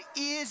 God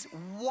is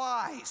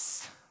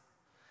wise.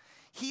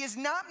 He is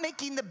not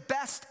making the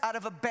best out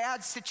of a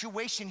bad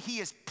situation. He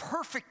is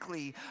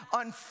perfectly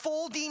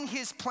unfolding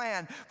his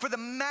plan for the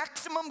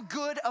maximum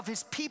good of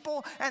his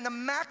people and the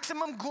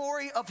maximum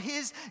glory of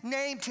his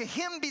name. To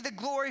him be the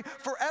glory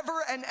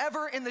forever and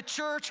ever in the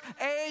church.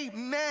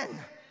 Amen.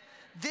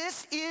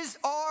 This is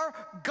our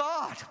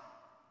God.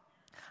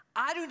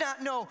 I do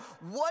not know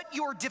what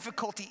your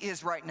difficulty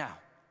is right now,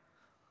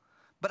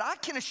 but I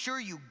can assure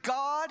you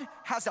God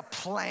has a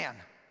plan,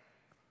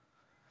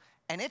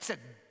 and it's a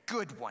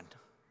good one.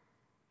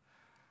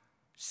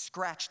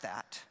 Scratch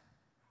that.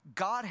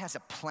 God has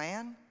a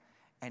plan,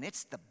 and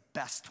it's the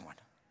best one.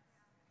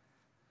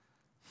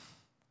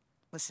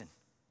 Listen.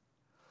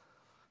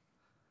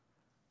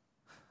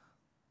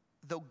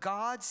 Though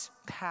God's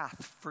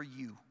path for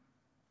you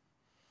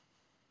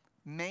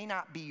may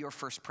not be your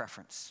first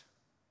preference,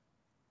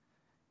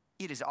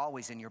 it is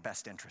always in your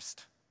best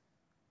interest.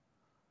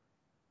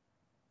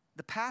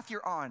 The path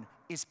you're on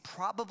is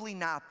probably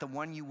not the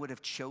one you would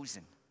have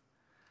chosen.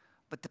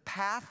 But the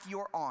path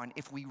you're on,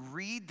 if we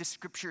read the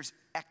scriptures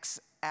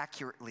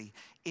accurately,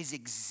 is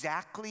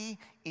exactly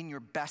in your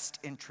best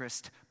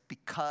interest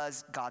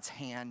because God's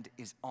hand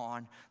is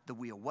on the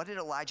wheel. What did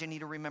Elijah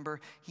need to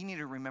remember? He needed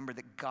to remember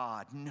that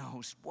God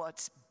knows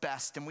what's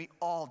best, and we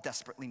all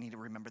desperately need to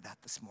remember that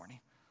this morning.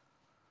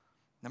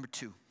 Number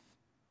 2,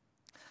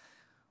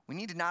 we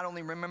need to not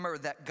only remember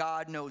that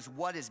God knows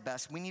what is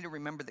best, we need to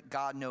remember that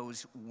God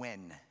knows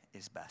when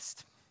is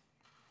best.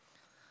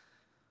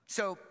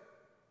 So,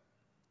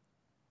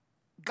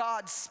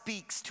 God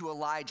speaks to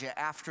Elijah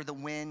after the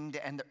wind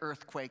and the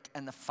earthquake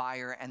and the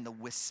fire and the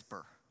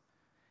whisper.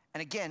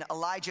 And again,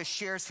 Elijah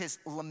shares his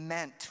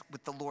lament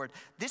with the Lord.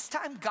 This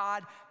time,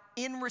 God,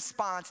 in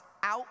response,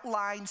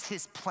 outlines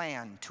his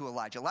plan to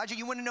Elijah. Elijah,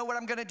 you want to know what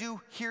I'm going to do?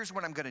 Here's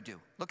what I'm going to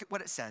do. Look at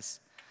what it says.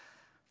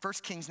 1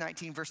 Kings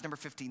 19, verse number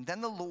 15.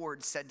 Then the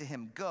Lord said to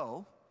him,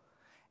 go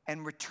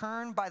and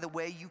return by the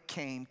way you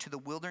came to the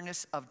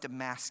wilderness of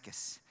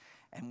Damascus.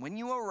 And when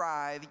you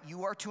arrive,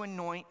 you are to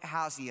anoint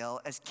Hazael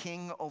as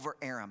king over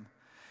Aram.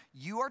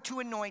 You are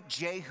to anoint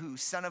Jehu,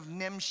 son of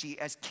Nimshi,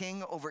 as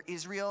king over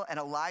Israel, and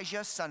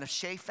Elijah, son of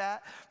Shaphat,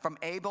 from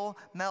Abel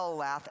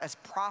Melelath, as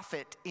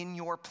prophet in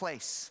your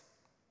place.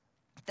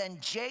 Then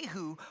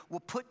Jehu will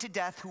put to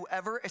death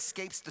whoever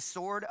escapes the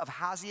sword of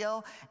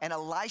Hazael, and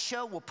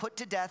Elisha will put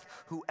to death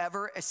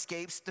whoever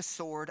escapes the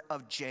sword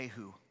of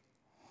Jehu.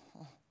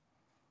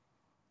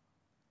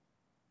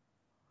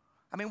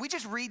 I mean, we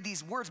just read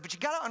these words, but you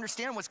got to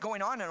understand what's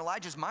going on in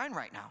Elijah's mind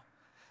right now.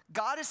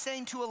 God is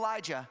saying to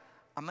Elijah,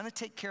 I'm going to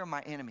take care of my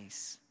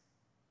enemies,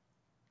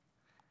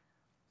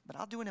 but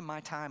I'll do it in my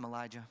time,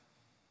 Elijah.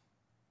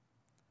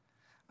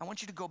 I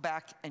want you to go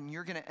back and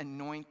you're going to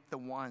anoint the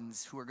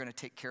ones who are going to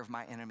take care of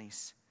my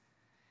enemies.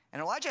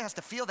 And Elijah has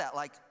to feel that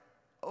like,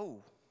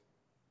 oh,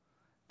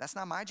 that's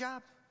not my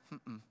job?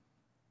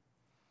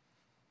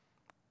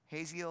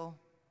 Hazael,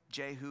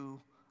 Jehu,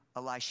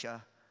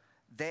 Elisha,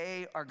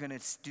 they are going to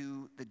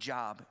do the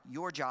job.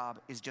 Your job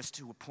is just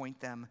to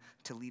appoint them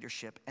to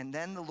leadership. And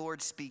then the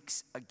Lord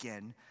speaks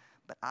again.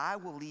 But I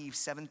will leave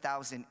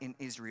 7,000 in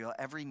Israel,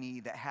 every knee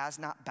that has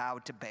not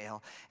bowed to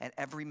Baal and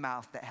every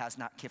mouth that has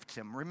not kissed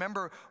him.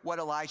 Remember what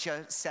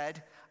Elijah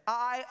said?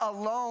 I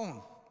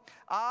alone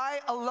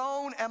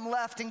am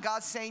left. And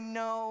God's saying,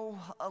 no,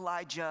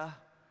 Elijah,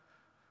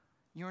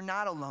 you're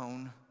not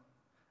alone.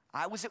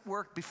 I was at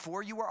work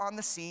before you were on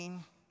the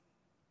scene.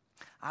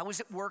 I was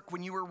at work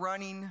when you were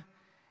running.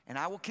 And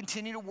I will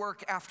continue to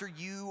work after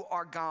you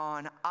are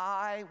gone.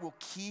 I will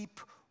keep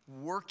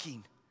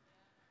working.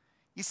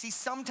 You see,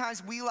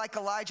 sometimes we, like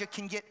Elijah,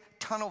 can get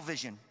tunnel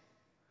vision.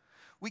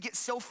 We get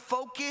so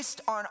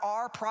focused on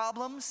our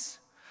problems,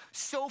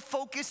 so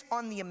focused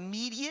on the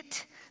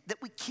immediate, that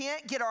we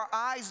can't get our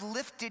eyes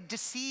lifted to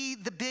see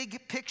the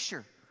big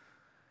picture.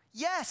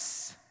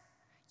 Yes,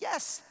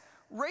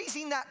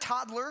 raising that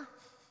toddler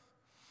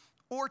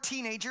or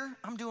teenager,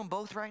 I'm doing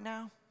both right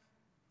now.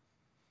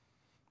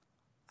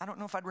 I don't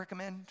know if I'd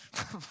recommend.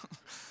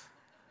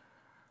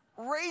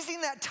 Raising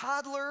that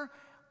toddler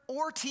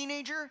or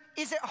teenager,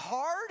 is it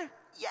hard?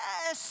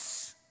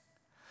 Yes.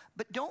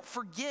 But don't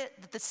forget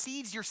that the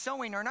seeds you're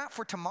sowing are not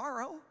for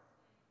tomorrow.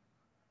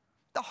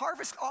 The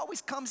harvest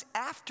always comes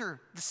after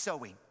the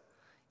sowing.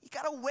 You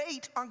gotta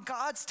wait on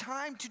God's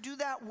time to do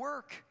that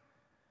work.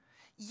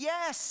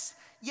 Yes,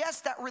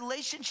 Yes, that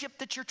relationship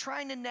that you're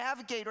trying to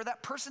navigate, or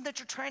that person that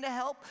you're trying to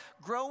help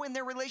grow in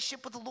their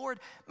relationship with the Lord,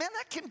 man,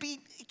 it can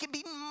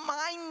be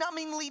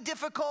mind-numbingly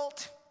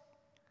difficult.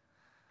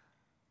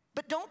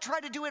 But don't try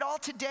to do it all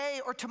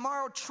today or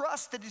tomorrow.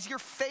 Trust that as you're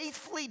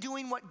faithfully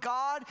doing what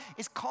God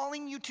is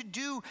calling you to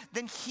do,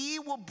 then He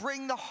will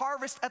bring the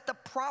harvest at the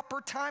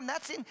proper time.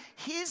 That's in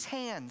His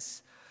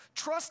hands.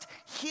 Trust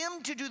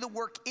Him to do the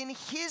work in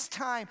His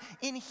time,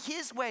 in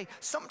His way.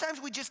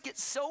 Sometimes we just get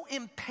so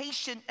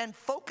impatient and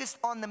focused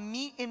on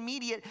the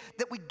immediate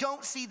that we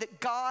don't see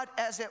that God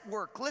is at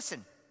work.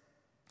 Listen,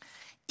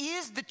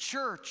 is the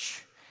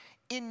church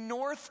in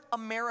North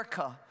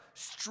America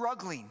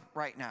struggling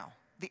right now?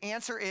 The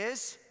answer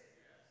is,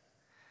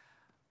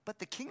 but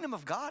the kingdom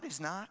of God is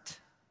not.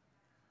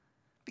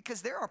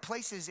 Because there are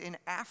places in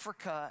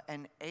Africa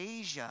and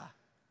Asia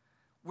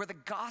where the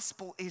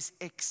gospel is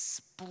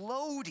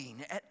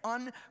exploding at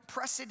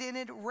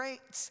unprecedented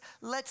rates.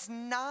 Let's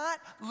not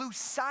lose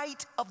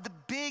sight of the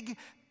big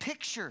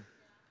picture.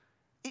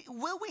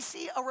 Will we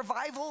see a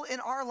revival in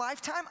our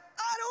lifetime?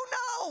 I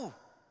don't know.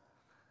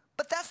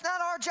 But that's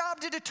not our job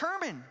to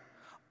determine.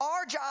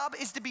 Our job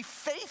is to be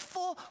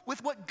faithful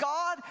with what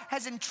God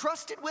has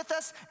entrusted with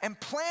us and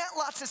plant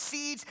lots of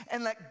seeds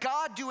and let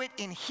God do it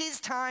in His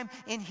time,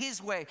 in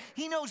His way.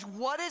 He knows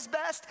what is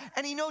best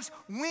and He knows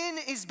when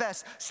is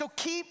best. So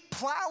keep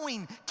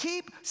plowing,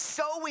 keep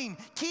sowing,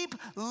 keep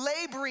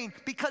laboring,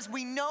 because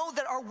we know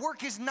that our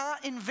work is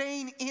not in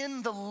vain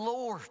in the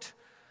Lord.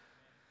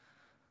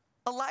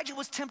 Elijah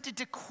was tempted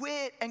to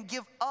quit and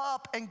give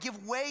up and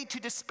give way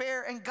to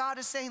despair. And God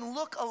is saying,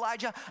 look,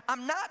 Elijah,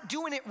 I'm not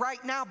doing it right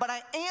now, but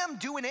I am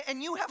doing it,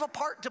 and you have a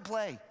part to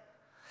play.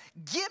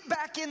 Get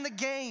back in the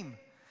game.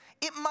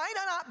 It might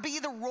not be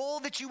the role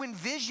that you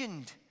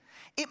envisioned.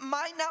 It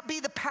might not be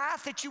the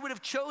path that you would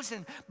have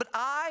chosen, but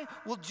I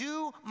will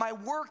do my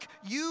work.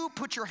 You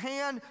put your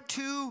hand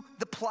to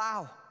the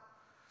plow.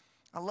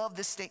 I love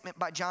this statement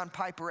by John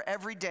Piper.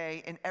 Every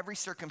day, in every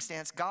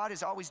circumstance, God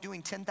is always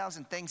doing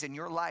 10,000 things in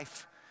your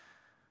life,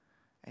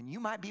 and you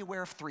might be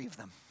aware of 3 of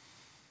them.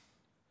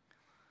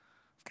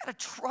 You've got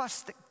to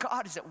trust that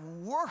God is at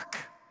work.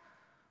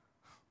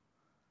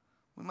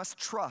 We must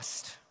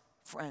trust,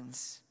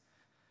 friends,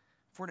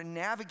 if we're to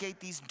navigate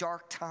these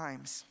dark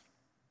times,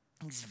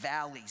 these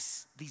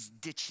valleys, these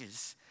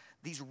ditches,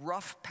 these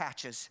rough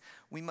patches,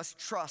 we must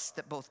trust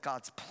that both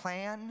God's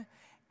plan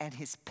and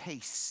His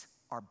pace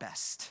are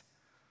best.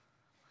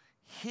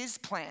 His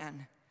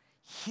plan,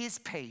 His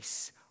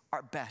pace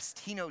are best.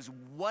 He knows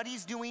what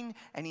He's doing,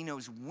 and He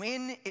knows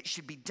when it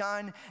should be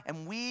done,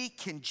 and we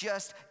can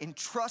just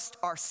entrust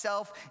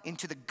ourselves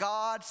into the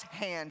God's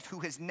hand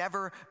who has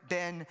never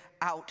been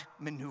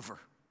outmaneuvered.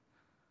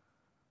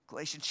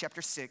 Galatians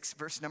chapter 6,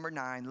 verse number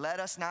 9,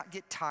 let us not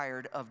get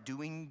tired of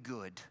doing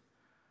good,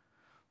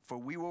 for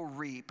we will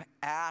reap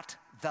at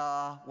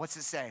the, what's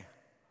it say?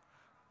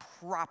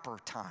 Proper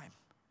time.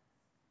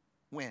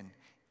 When?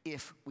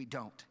 If we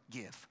don't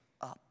give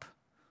up.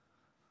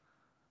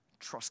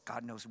 Trust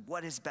God knows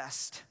what is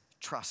best.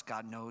 Trust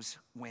God knows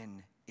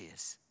when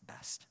is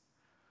best.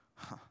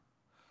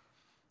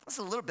 That's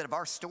a little bit of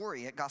our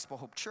story at Gospel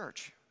Hope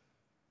Church.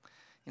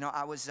 You know,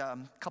 I was a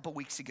couple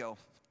weeks ago,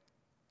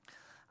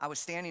 I was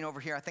standing over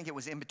here, I think it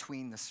was in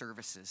between the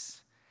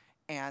services,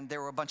 and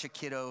there were a bunch of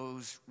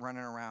kiddos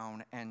running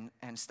around and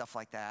stuff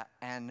like that.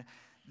 And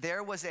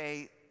there was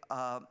a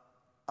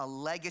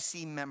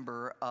legacy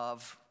member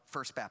of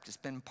First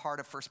Baptist, been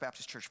part of First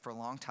Baptist Church for a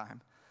long time.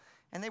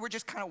 And they were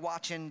just kind of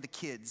watching the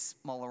kids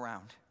mull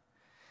around.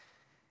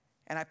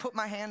 And I put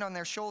my hand on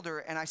their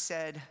shoulder and I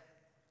said,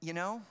 you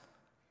know,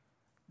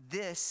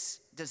 this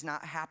does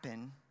not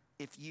happen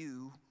if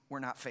you were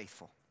not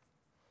faithful.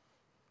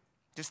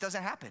 This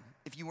doesn't happen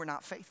if you were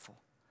not faithful.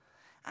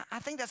 I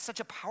think that's such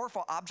a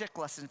powerful object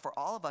lesson for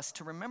all of us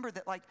to remember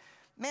that, like,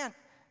 man,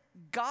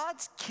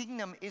 God's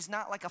kingdom is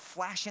not like a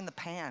flash in the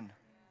pan.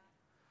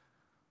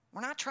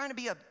 We're not trying to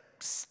be a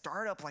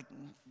startup like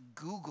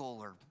Google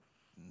or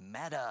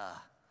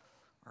Meta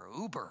or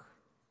Uber.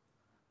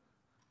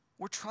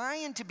 We're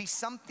trying to be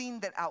something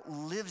that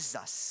outlives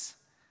us,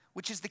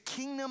 which is the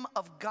kingdom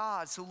of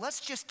God. So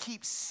let's just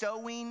keep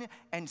sowing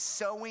and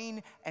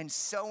sowing and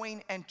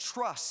sowing and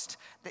trust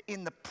that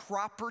in the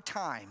proper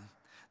time,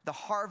 the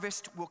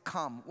harvest will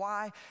come.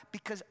 Why?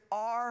 Because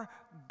our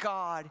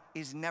God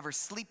is never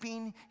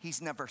sleeping,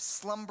 He's never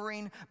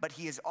slumbering, but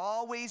He is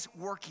always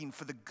working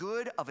for the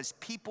good of His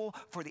people,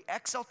 for the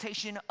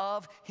exaltation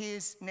of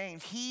His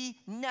name. He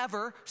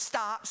never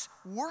stops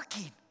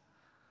working.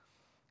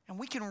 And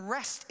we can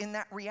rest in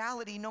that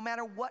reality no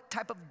matter what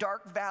type of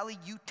dark valley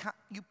you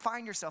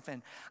find yourself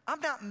in.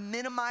 I'm not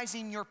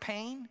minimizing your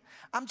pain.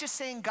 I'm just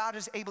saying God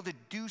is able to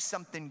do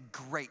something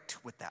great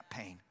with that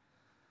pain.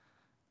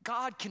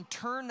 God can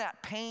turn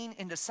that pain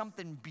into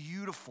something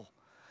beautiful.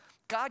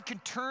 God can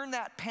turn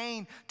that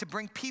pain to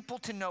bring people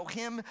to know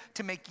Him,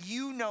 to make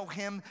you know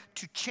Him,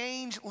 to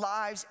change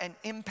lives and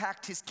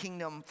impact His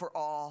kingdom for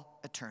all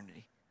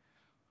eternity.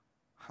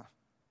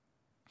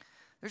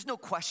 There's no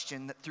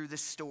question that through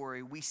this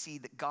story, we see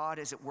that God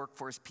is at work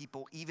for his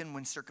people even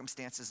when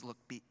circumstances look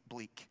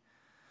bleak.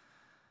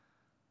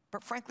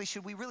 But frankly,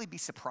 should we really be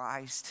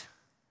surprised?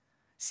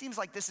 Seems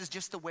like this is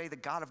just the way the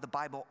God of the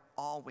Bible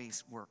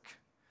always works.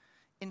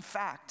 In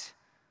fact,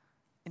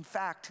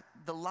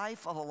 the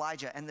life of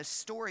Elijah and the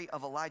story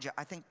of Elijah,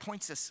 I think,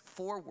 points us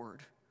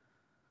forward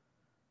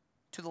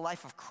to the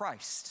life of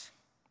Christ,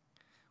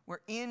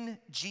 where in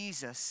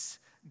Jesus,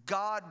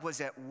 God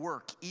was at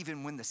work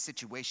even when the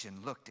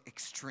situation looked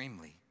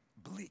extremely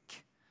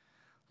bleak.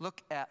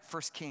 Look at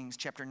 1 Kings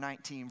chapter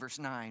 19, verse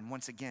 9.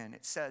 Once again,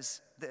 it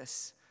says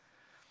this: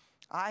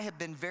 I have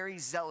been very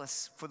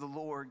zealous for the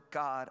Lord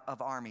God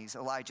of armies,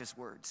 Elijah's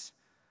words.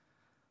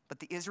 But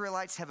the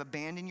Israelites have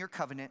abandoned your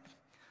covenant,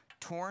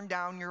 torn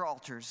down your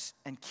altars,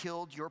 and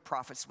killed your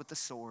prophets with the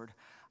sword.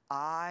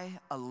 I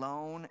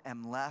alone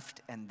am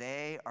left, and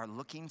they are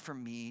looking for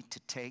me to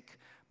take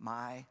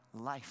my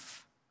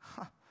life.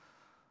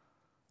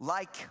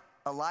 Like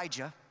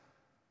Elijah,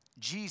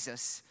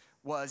 Jesus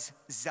was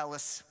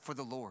zealous for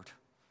the Lord,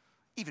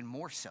 even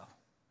more so.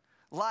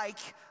 Like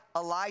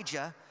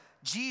Elijah,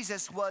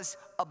 Jesus was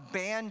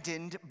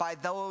abandoned by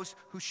those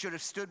who should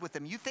have stood with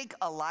him. You think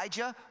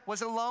Elijah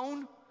was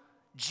alone?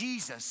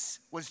 Jesus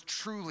was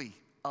truly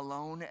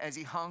alone as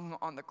he hung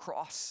on the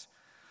cross.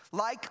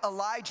 Like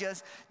Elijah,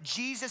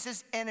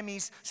 Jesus'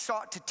 enemies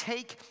sought to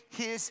take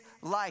his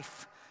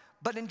life.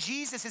 But in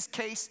Jesus'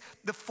 case,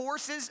 the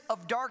forces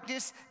of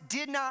darkness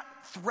did not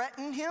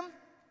threaten him.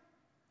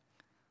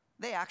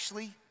 They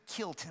actually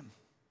killed him.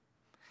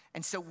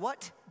 And so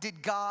what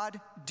did God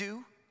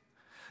do?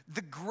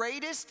 The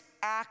greatest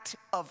act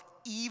of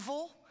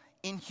evil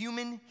in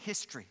human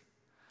history.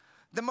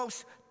 The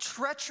most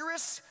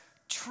treacherous,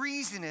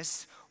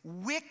 treasonous,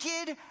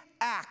 wicked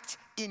act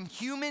in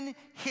human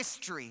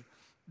history.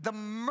 The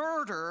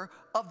murder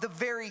of the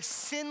very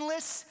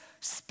sinless,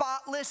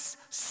 spotless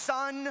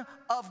Son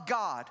of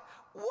God.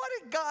 What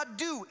did God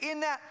do in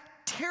that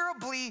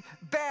terribly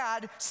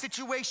bad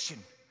situation?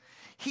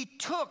 He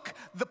took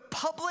the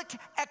public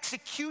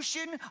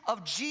execution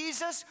of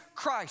Jesus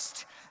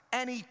Christ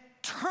and he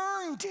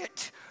turned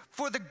it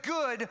for the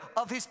good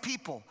of his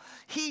people.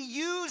 He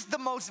used the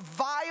most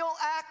vile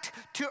act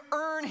to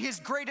earn his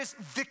greatest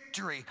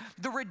victory,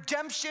 the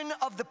redemption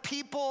of the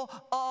people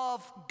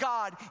of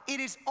God. It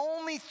is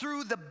only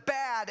through the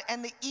bad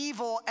and the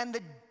evil and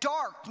the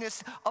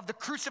darkness of the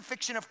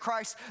crucifixion of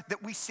Christ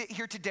that we sit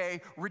here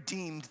today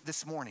redeemed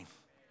this morning.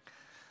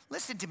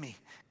 Listen to me.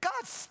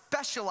 God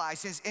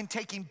specializes in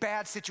taking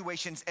bad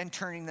situations and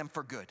turning them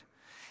for good.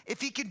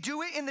 If he can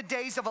do it in the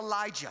days of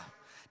Elijah,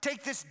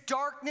 take this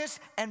darkness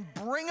and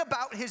bring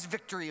about his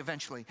victory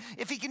eventually.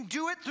 If he can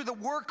do it through the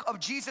work of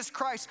Jesus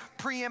Christ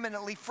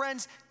preeminently,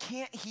 friends,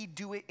 can't he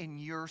do it in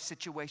your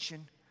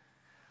situation?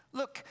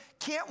 Look,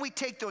 can't we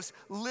take those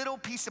little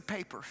piece of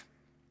paper,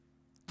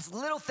 this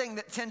little thing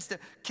that tends to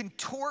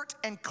contort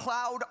and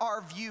cloud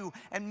our view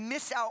and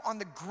miss out on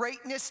the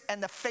greatness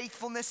and the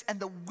faithfulness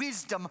and the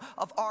wisdom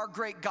of our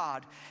great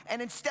God.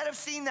 And instead of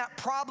seeing that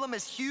problem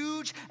as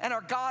huge and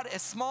our God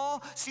as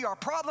small, see our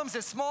problems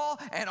as small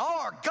and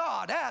our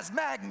God as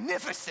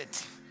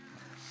magnificent.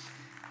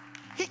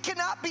 He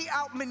cannot be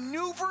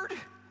outmaneuvered.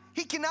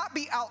 He cannot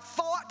be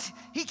outthought.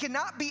 He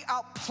cannot be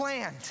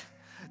outplanned.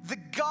 The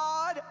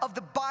God of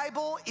the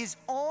Bible is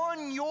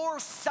on your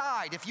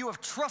side if you have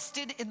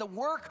trusted in the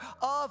work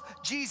of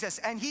Jesus.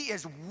 And he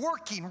is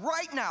working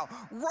right now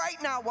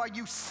while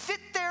you sit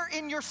there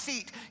in your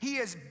seat. He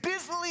is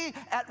busily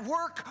at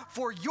work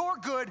for your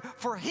good,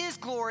 for his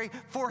glory,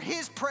 for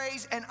his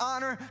praise and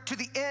honor to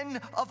the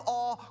end of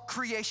all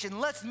creation.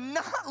 Let's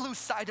not lose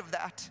sight of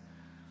that.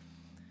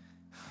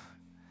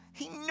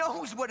 He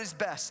knows what is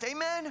best,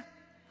 amen?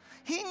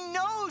 He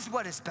knows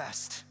what is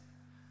best.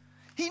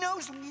 He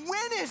knows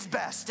when is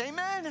best,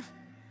 amen?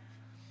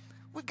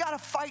 We've got to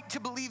fight to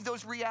believe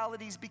those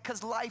realities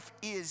because life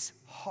is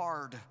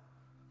hard.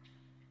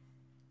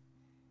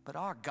 But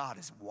our God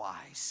is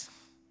wise.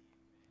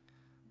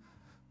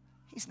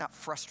 He's not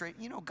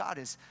frustrated. You know, God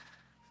is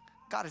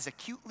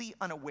acutely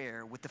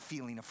unaware with the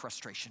feeling of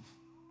frustration.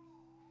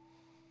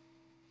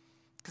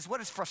 Because what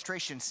does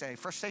frustration say?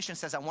 Frustration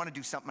says, I want to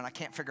do something and I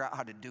can't figure out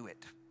how to do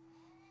it.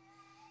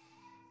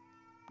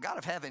 God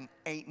of heaven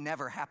ain't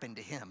never happened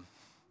to him.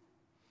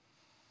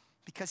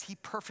 Because he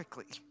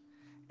perfectly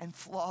and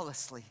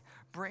flawlessly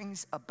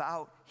brings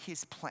about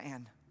his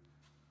plan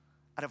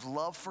out of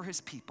love for his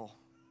people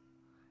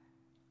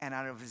and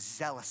out of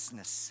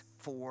zealousness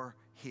for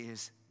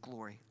his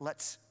glory.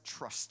 Let's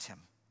trust him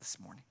this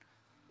morning.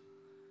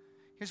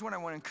 Here's what I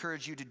want to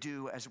encourage you to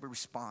do as we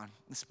respond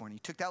this morning.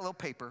 You took that little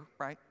paper,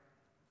 right?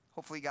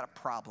 Hopefully you got a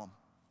problem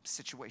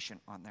situation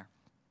on there.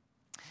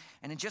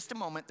 And in just a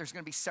moment, there's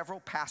going to be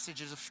several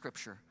passages of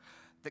scripture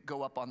that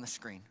go up on the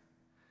screen.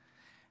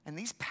 And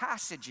these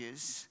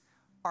passages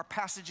are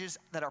passages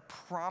that are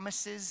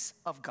promises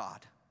of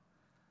God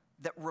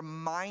that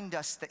remind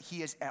us that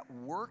he is at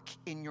work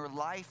in your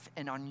life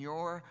and on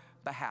your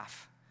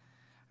behalf.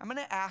 I'm going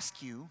to ask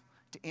you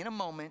to, in a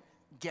moment,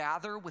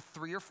 gather with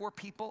 3 or 4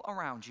 people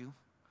around you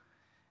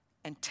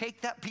and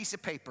take that piece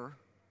of paper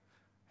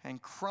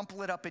and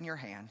crumple it up in your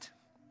hand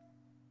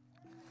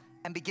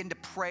and begin to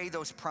pray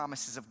those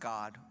promises of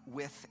God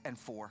with and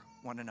for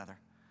one another.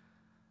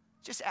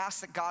 Just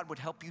ask that God would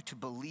help you to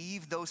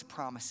believe those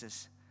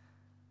promises,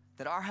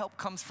 that our help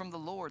comes from the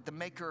Lord, the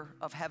maker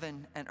of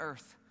heaven and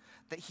earth,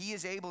 that he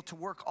is able to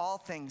work all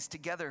things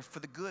together for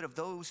the good of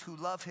those who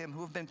love him,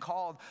 who have been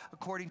called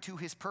according to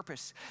his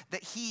purpose,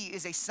 that he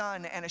is a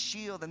sun and a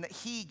shield, and that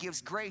he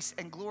gives grace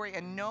and glory,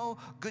 and no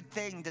good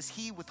thing does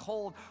he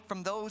withhold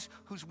from those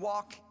whose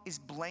walk is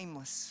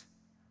blameless.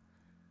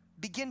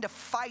 Begin to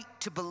fight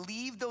to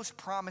believe those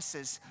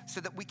promises so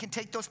that we can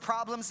take those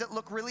problems that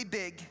look really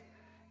big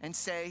and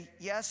say,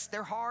 yes,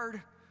 they're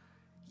hard.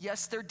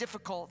 Yes, they're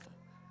difficult.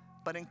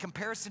 But in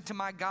comparison to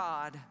my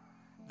God,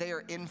 they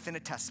are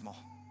infinitesimal.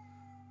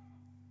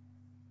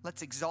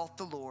 Let's exalt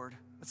the Lord.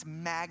 Let's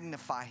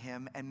magnify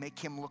him and make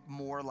him look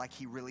more like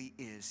he really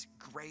is,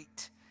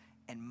 great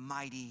and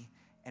mighty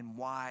and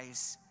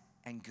wise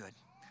and good.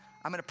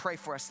 I'm going to pray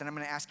for us, and I'm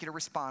going to ask you to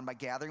respond by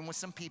gathering with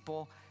some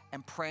people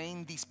and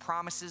praying these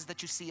promises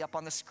that you see up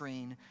on the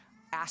screen,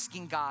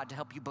 asking God to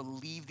help you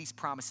believe these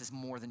promises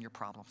more than your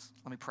problems.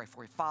 Let me pray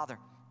for you. Father,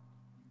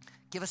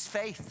 give us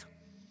faith.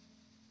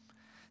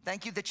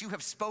 Thank you that you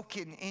have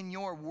spoken in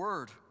your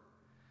word.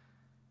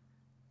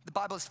 The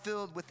Bible is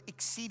filled with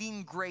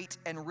exceeding great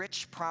and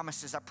rich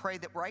promises. I pray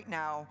that right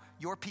now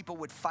your people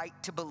would fight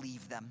to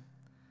believe them,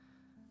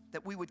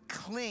 that we would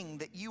cling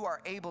that you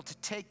are able to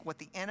take what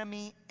the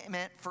enemy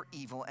meant for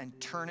evil and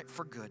turn it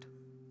for good.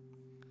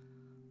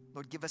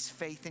 Lord, give us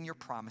faith in your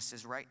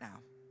promises right now.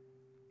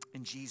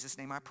 In Jesus'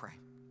 name I pray.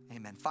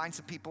 Amen. Find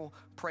some people,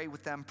 pray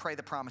with them, pray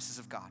the promises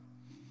of God.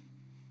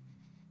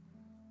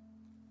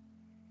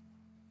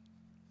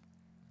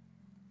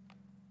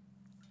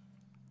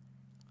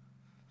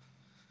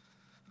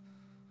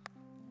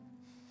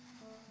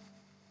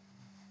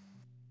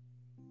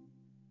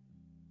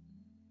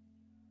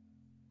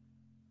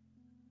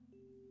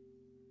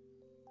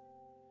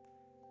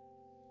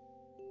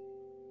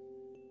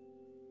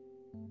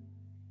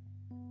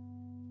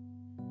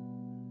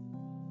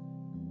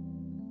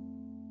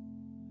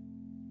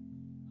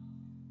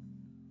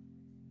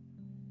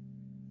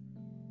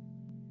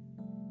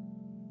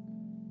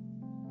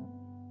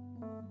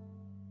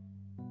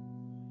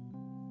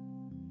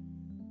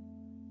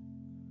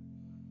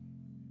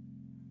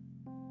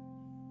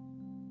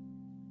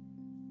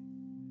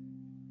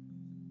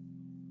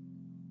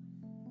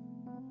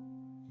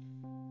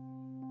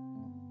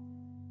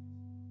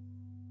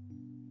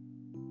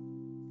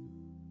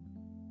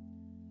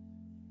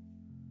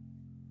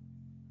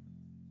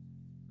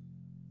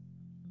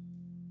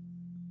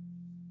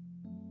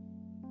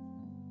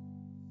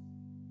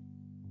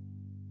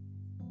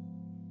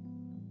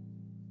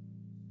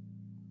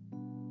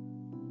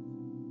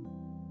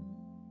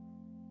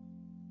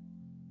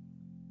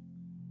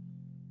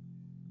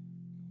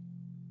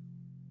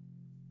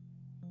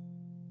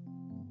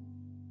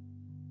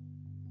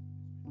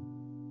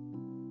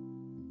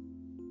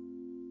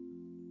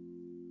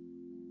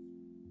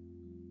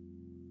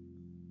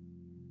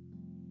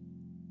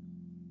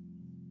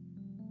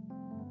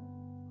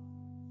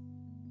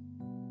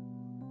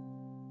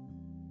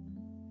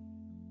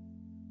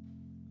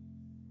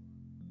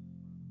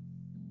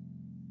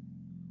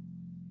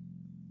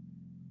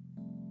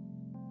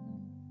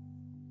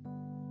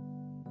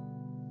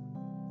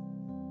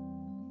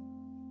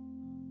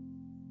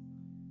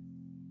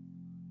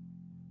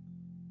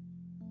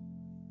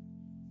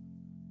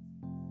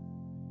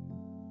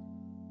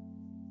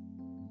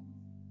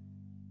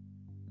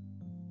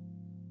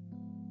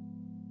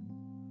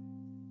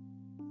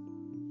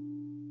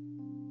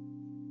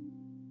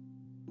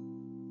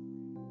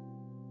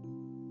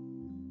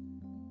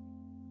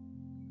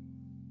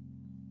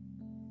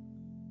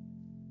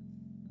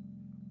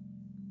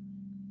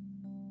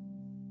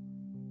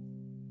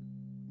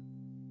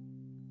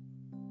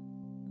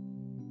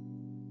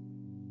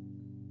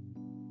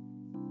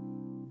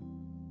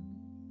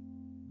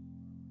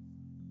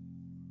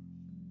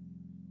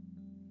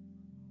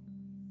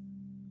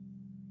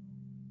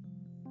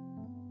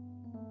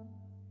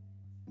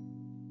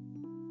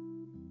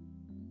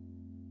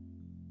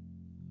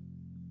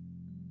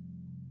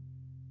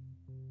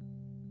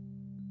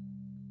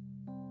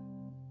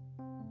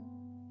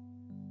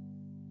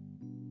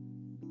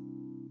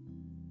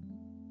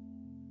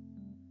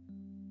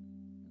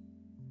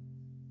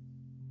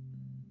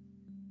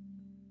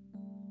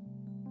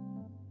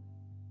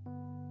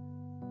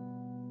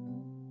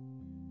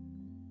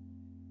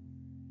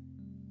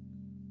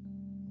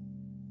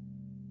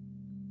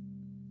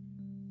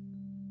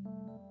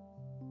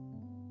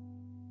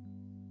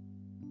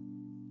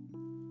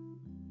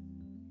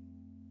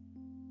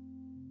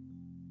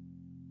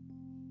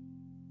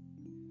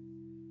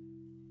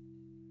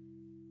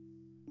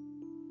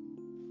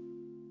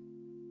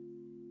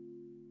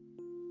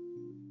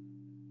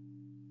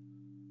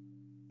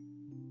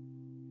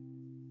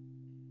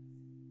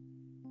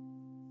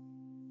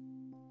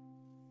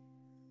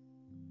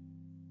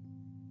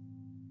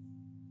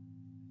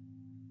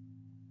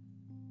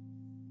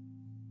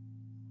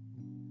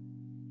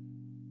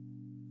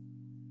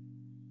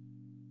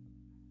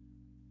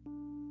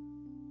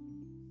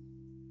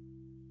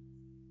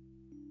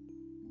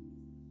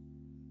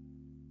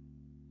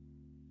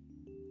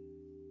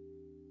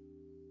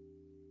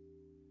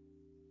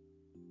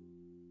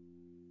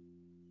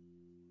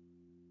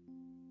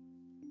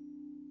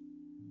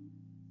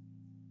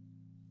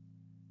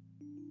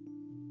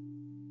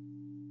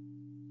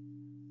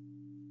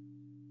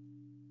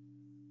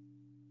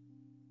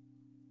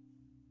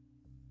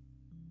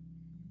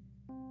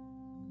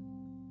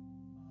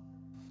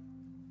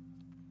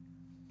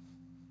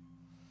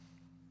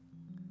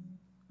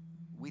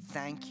 we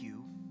thank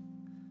you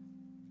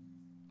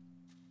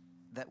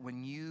that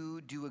when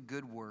you do a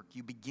good work,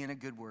 you begin a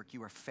good work,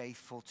 you are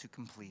faithful to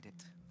complete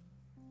it.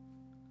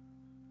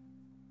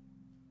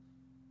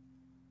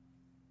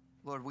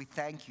 Lord, we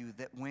thank you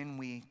that when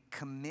we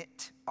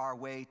commit our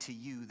way to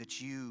you,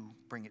 that you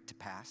bring it to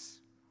pass.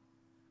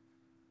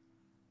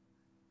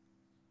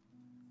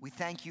 We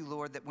thank you,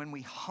 Lord, that when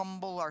we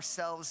humble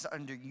ourselves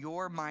under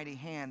your mighty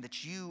hand,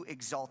 that you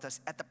exalt us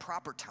at the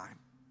proper time.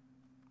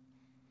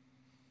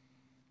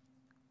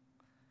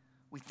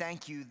 We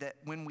thank you that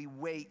when we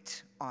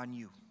wait on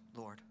you,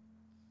 Lord,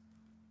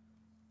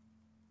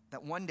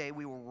 that one day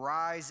we will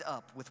rise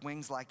up with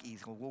wings like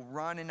eagle. We'll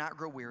run and not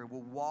grow weary.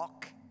 We'll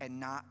walk and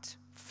not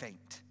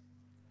faint.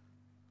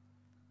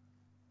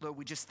 Lord,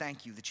 we just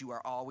thank you that you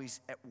are always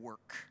at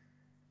work.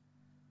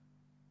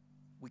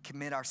 We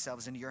commit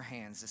ourselves into your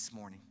hands this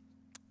morning.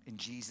 In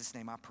Jesus'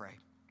 name I pray.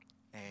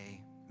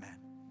 Amen.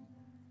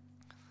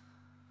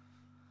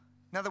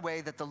 Another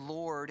way that the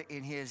Lord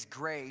in his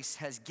grace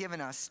has given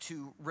us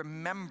to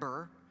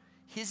remember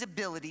his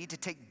ability to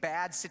take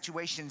bad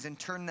situations and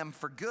turn them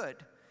for good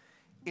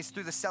is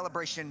through the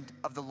celebration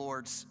of the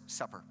Lord's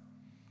Supper.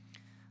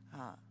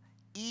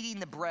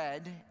 Eating the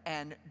bread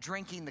and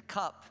drinking the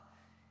cup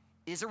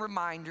is a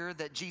reminder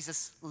that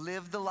Jesus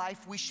lived the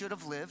life we should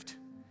have lived.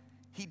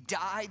 He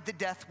died the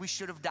death we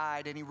should have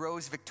died, and he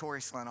rose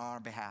victoriously on our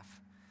behalf.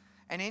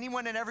 And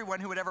anyone and everyone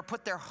who would ever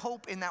put their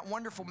hope in that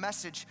wonderful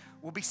message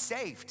will be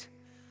saved.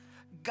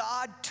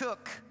 God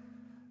took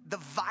the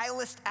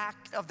vilest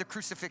act of the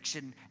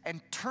crucifixion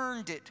and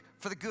turned it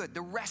for the good,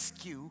 the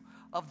rescue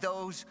of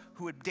those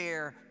who would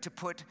dare to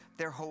put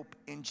their hope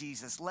in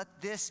Jesus.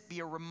 Let this be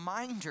a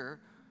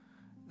reminder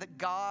that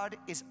God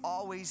is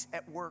always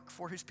at work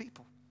for his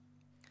people.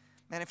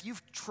 And if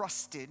you've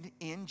trusted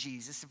in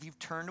Jesus, if you've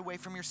turned away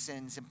from your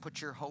sins and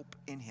put your hope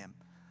in him,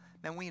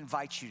 then we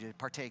invite you to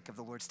partake of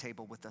the Lord's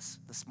table with us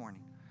this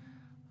morning.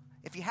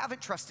 If you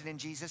haven't trusted in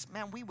Jesus,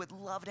 man, we would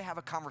love to have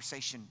a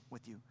conversation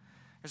with you.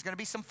 There's going to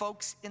be some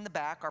folks in the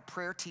back. Our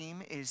prayer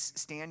team is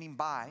standing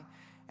by.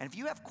 And if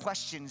you have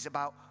questions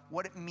about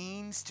what it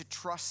means to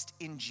trust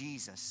in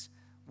Jesus,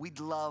 we'd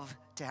love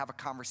to have a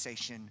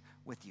conversation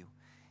with you.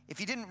 If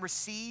you didn't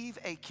receive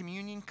a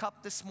communion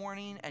cup this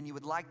morning and you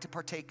would like to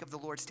partake of the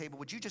Lord's table,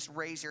 would you just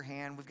raise your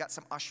hand? We've got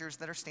some ushers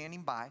that are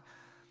standing by.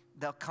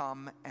 They'll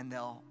come and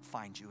they'll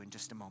find you in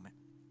just a moment.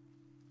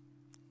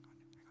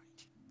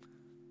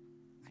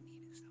 I need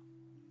it, though.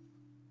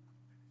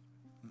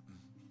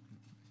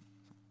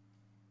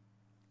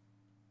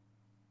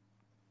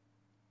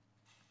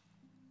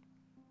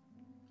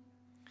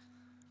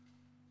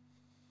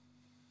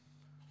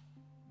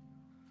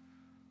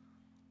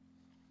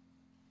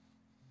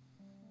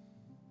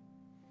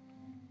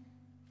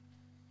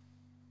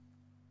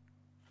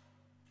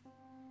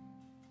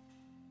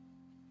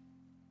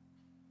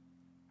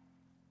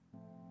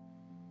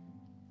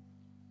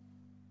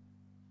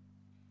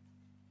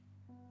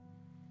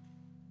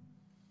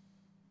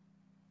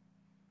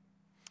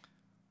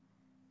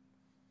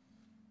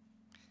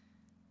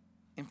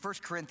 In 1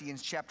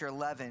 Corinthians chapter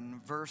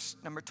 11, verse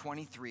number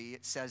 23,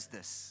 it says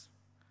this: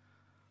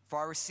 "For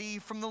I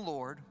received from the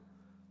Lord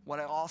what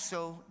I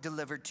also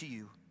delivered to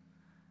you,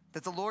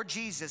 that the Lord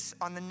Jesus,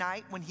 on the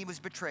night when he was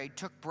betrayed,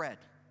 took bread,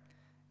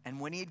 and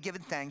when he had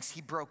given thanks,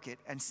 he broke it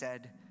and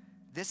said,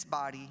 'This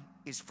body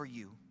is for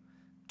you.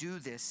 Do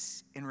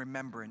this in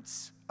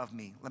remembrance of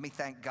me.'" Let me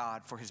thank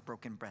God for his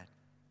broken bread.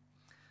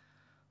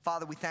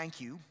 Father, we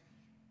thank you.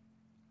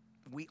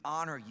 We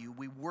honor you,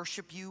 we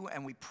worship you,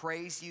 and we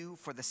praise you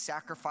for the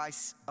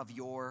sacrifice of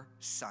your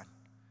Son.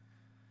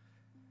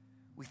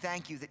 We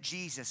thank you that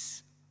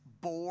Jesus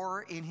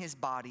bore in his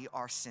body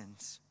our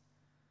sins.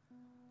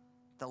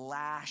 The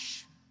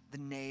lash, the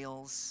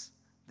nails,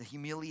 the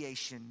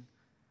humiliation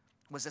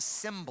was a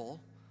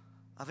symbol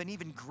of an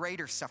even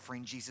greater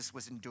suffering Jesus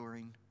was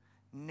enduring,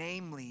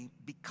 namely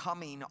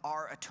becoming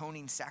our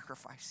atoning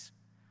sacrifice.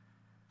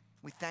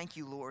 We thank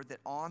you, Lord, that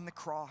on the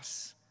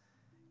cross,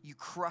 you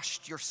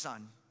crushed your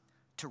Son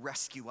to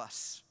rescue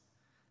us.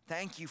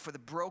 Thank you for the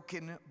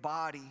broken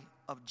body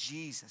of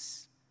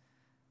Jesus.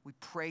 We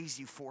praise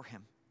you for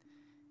him.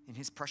 In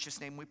his precious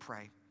name we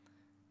pray.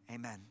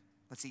 Amen.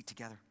 Let's eat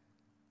together.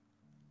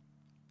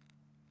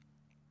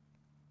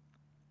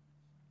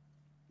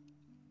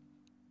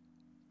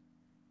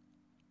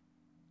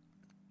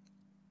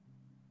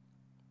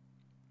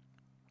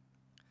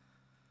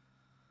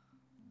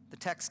 The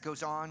text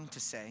goes on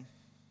to say,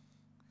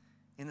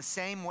 in the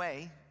same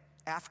way,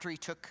 after he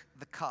took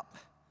the cup,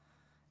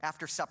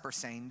 after supper,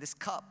 saying, "This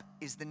cup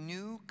is the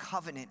new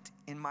covenant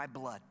in my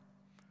blood.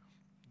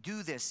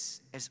 Do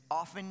this as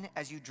often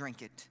as you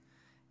drink it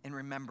in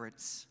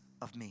remembrance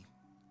of me."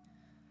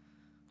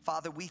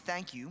 Father, we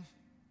thank you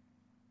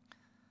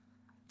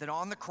that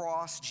on the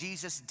cross,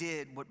 Jesus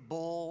did what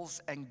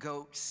bulls and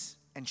goats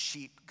and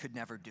sheep could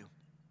never do.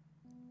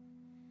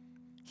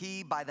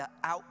 He, by the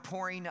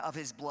outpouring of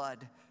his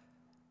blood,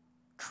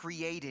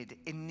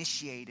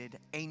 initiated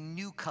a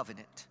new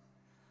covenant.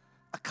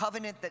 A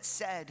covenant that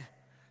said,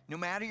 No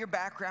matter your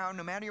background,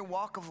 no matter your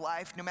walk of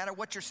life, no matter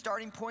what your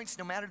starting points,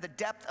 no matter the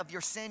depth of your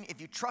sin,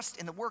 if you trust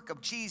in the work of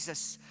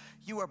Jesus,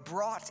 you are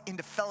brought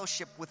into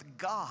fellowship with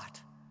God.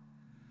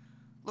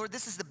 Lord,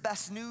 this is the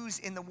best news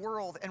in the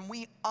world, and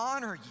we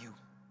honor you.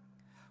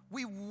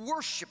 We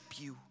worship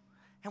you,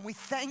 and we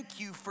thank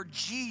you for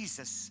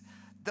Jesus,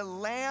 the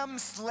Lamb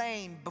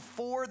slain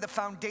before the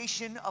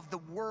foundation of the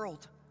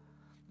world.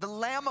 The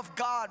Lamb of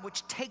God,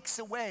 which takes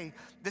away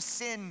the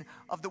sin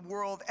of the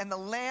world, and the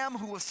Lamb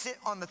who will sit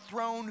on the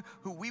throne,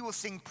 who we will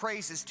sing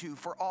praises to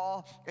for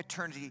all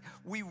eternity.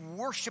 We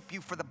worship you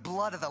for the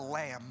blood of the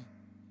Lamb.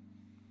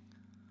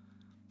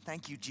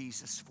 Thank you,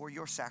 Jesus, for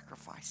your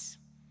sacrifice.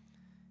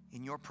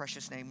 In your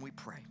precious name we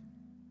pray.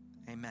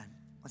 Amen.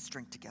 Let's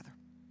drink together.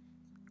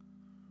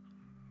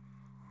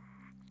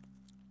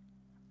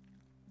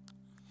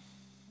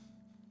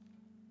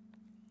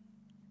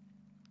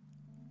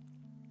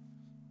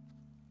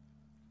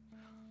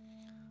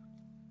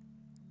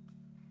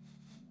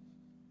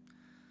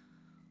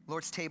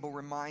 Lord's table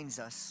reminds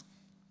us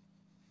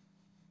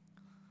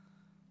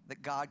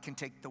that God can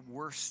take the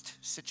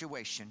worst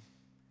situation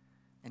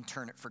and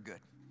turn it for good.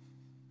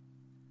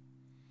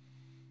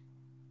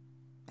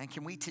 And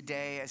can we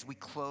today, as we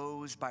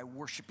close by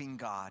worshiping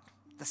God,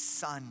 the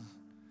Son,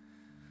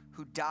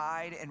 who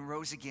died and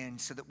rose again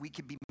so that we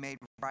could be made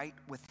right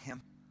with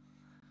him,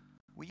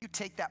 will you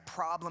take that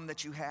problem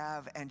that you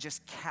have and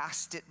just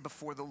cast it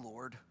before the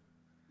Lord?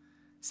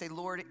 Say,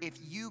 Lord, if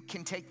you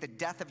can take the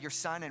death of your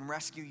Son and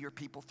rescue your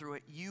people through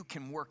it, you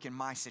can work in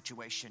my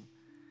situation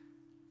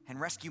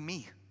and rescue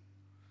me.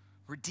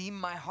 Redeem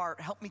my heart.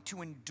 Help me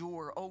to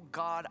endure. Oh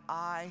God,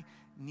 I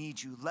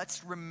need you.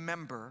 Let's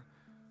remember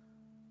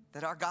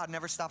that our God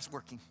never stops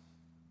working.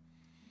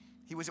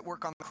 He was at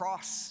work on the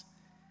cross.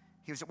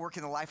 He was at work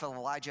in the life of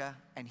Elijah,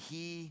 and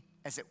he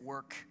is at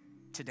work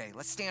today.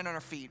 Let's stand on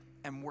our feet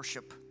and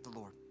worship